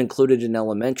that included an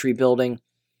elementary building,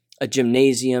 a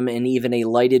gymnasium, and even a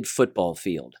lighted football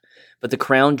field. But the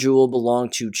crown jewel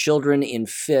belonged to children in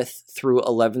 5th through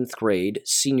 11th grade,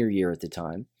 senior year at the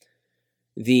time.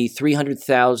 The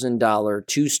 $300,000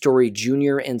 two-story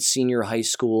junior and senior high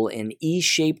school, an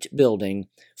E-shaped building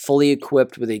fully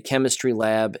equipped with a chemistry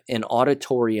lab, an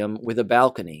auditorium with a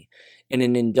balcony, and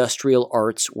an industrial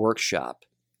arts workshop.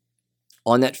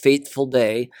 On that fateful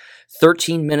day,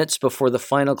 13 minutes before the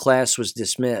final class was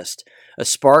dismissed, a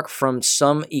spark from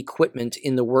some equipment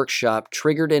in the workshop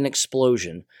triggered an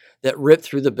explosion that ripped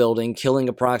through the building, killing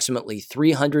approximately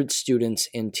 300 students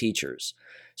and teachers.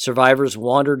 Survivors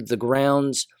wandered the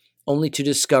grounds only to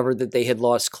discover that they had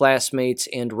lost classmates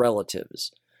and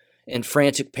relatives, and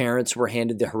frantic parents were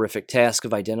handed the horrific task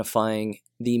of identifying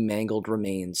the mangled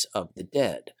remains of the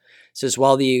dead. It says,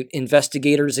 while the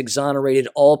investigators exonerated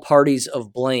all parties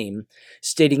of blame,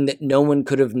 stating that no one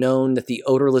could have known that the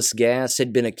odorless gas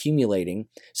had been accumulating,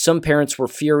 some parents were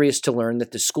furious to learn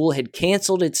that the school had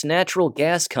canceled its natural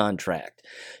gas contract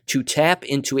to tap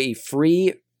into a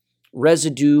free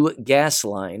residue gas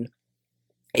line,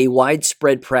 a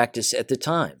widespread practice at the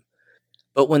time.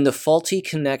 But when the faulty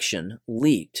connection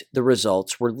leaked, the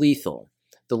results were lethal.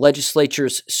 The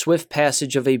legislature's swift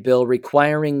passage of a bill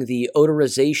requiring the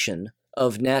odorization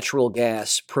of natural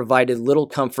gas provided little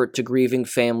comfort to grieving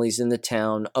families in the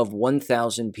town of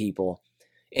 1,000 people,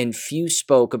 and few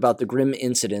spoke about the grim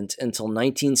incident until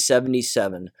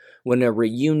 1977, when a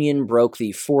reunion broke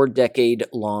the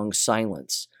 4-decade-long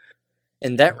silence.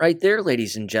 And that right there,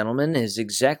 ladies and gentlemen, is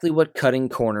exactly what cutting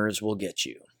corners will get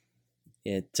you.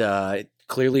 It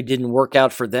clearly didn't work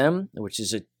out for them, which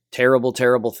is a terrible,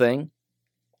 terrible thing.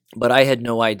 But I had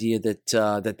no idea that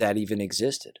that even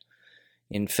existed.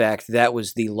 In fact, that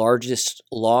was the largest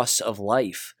loss of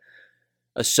life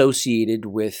associated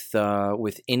with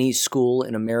any school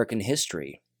in American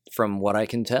history, from what I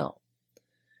can tell.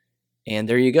 And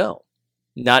there you go.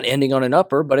 Not ending on an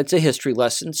upper, but it's a history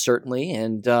lesson, certainly.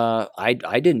 And I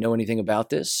didn't know anything about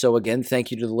this. So, again,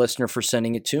 thank you to the listener for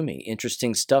sending it to me.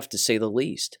 Interesting stuff, to say the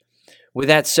least. With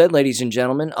that said, ladies and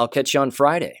gentlemen, I'll catch you on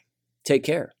Friday. Take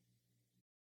care.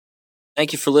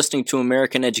 Thank you for listening to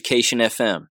American Education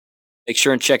FM. Make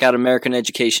sure and check out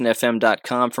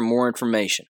AmericanEducationFM.com for more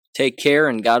information. Take care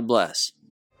and God bless.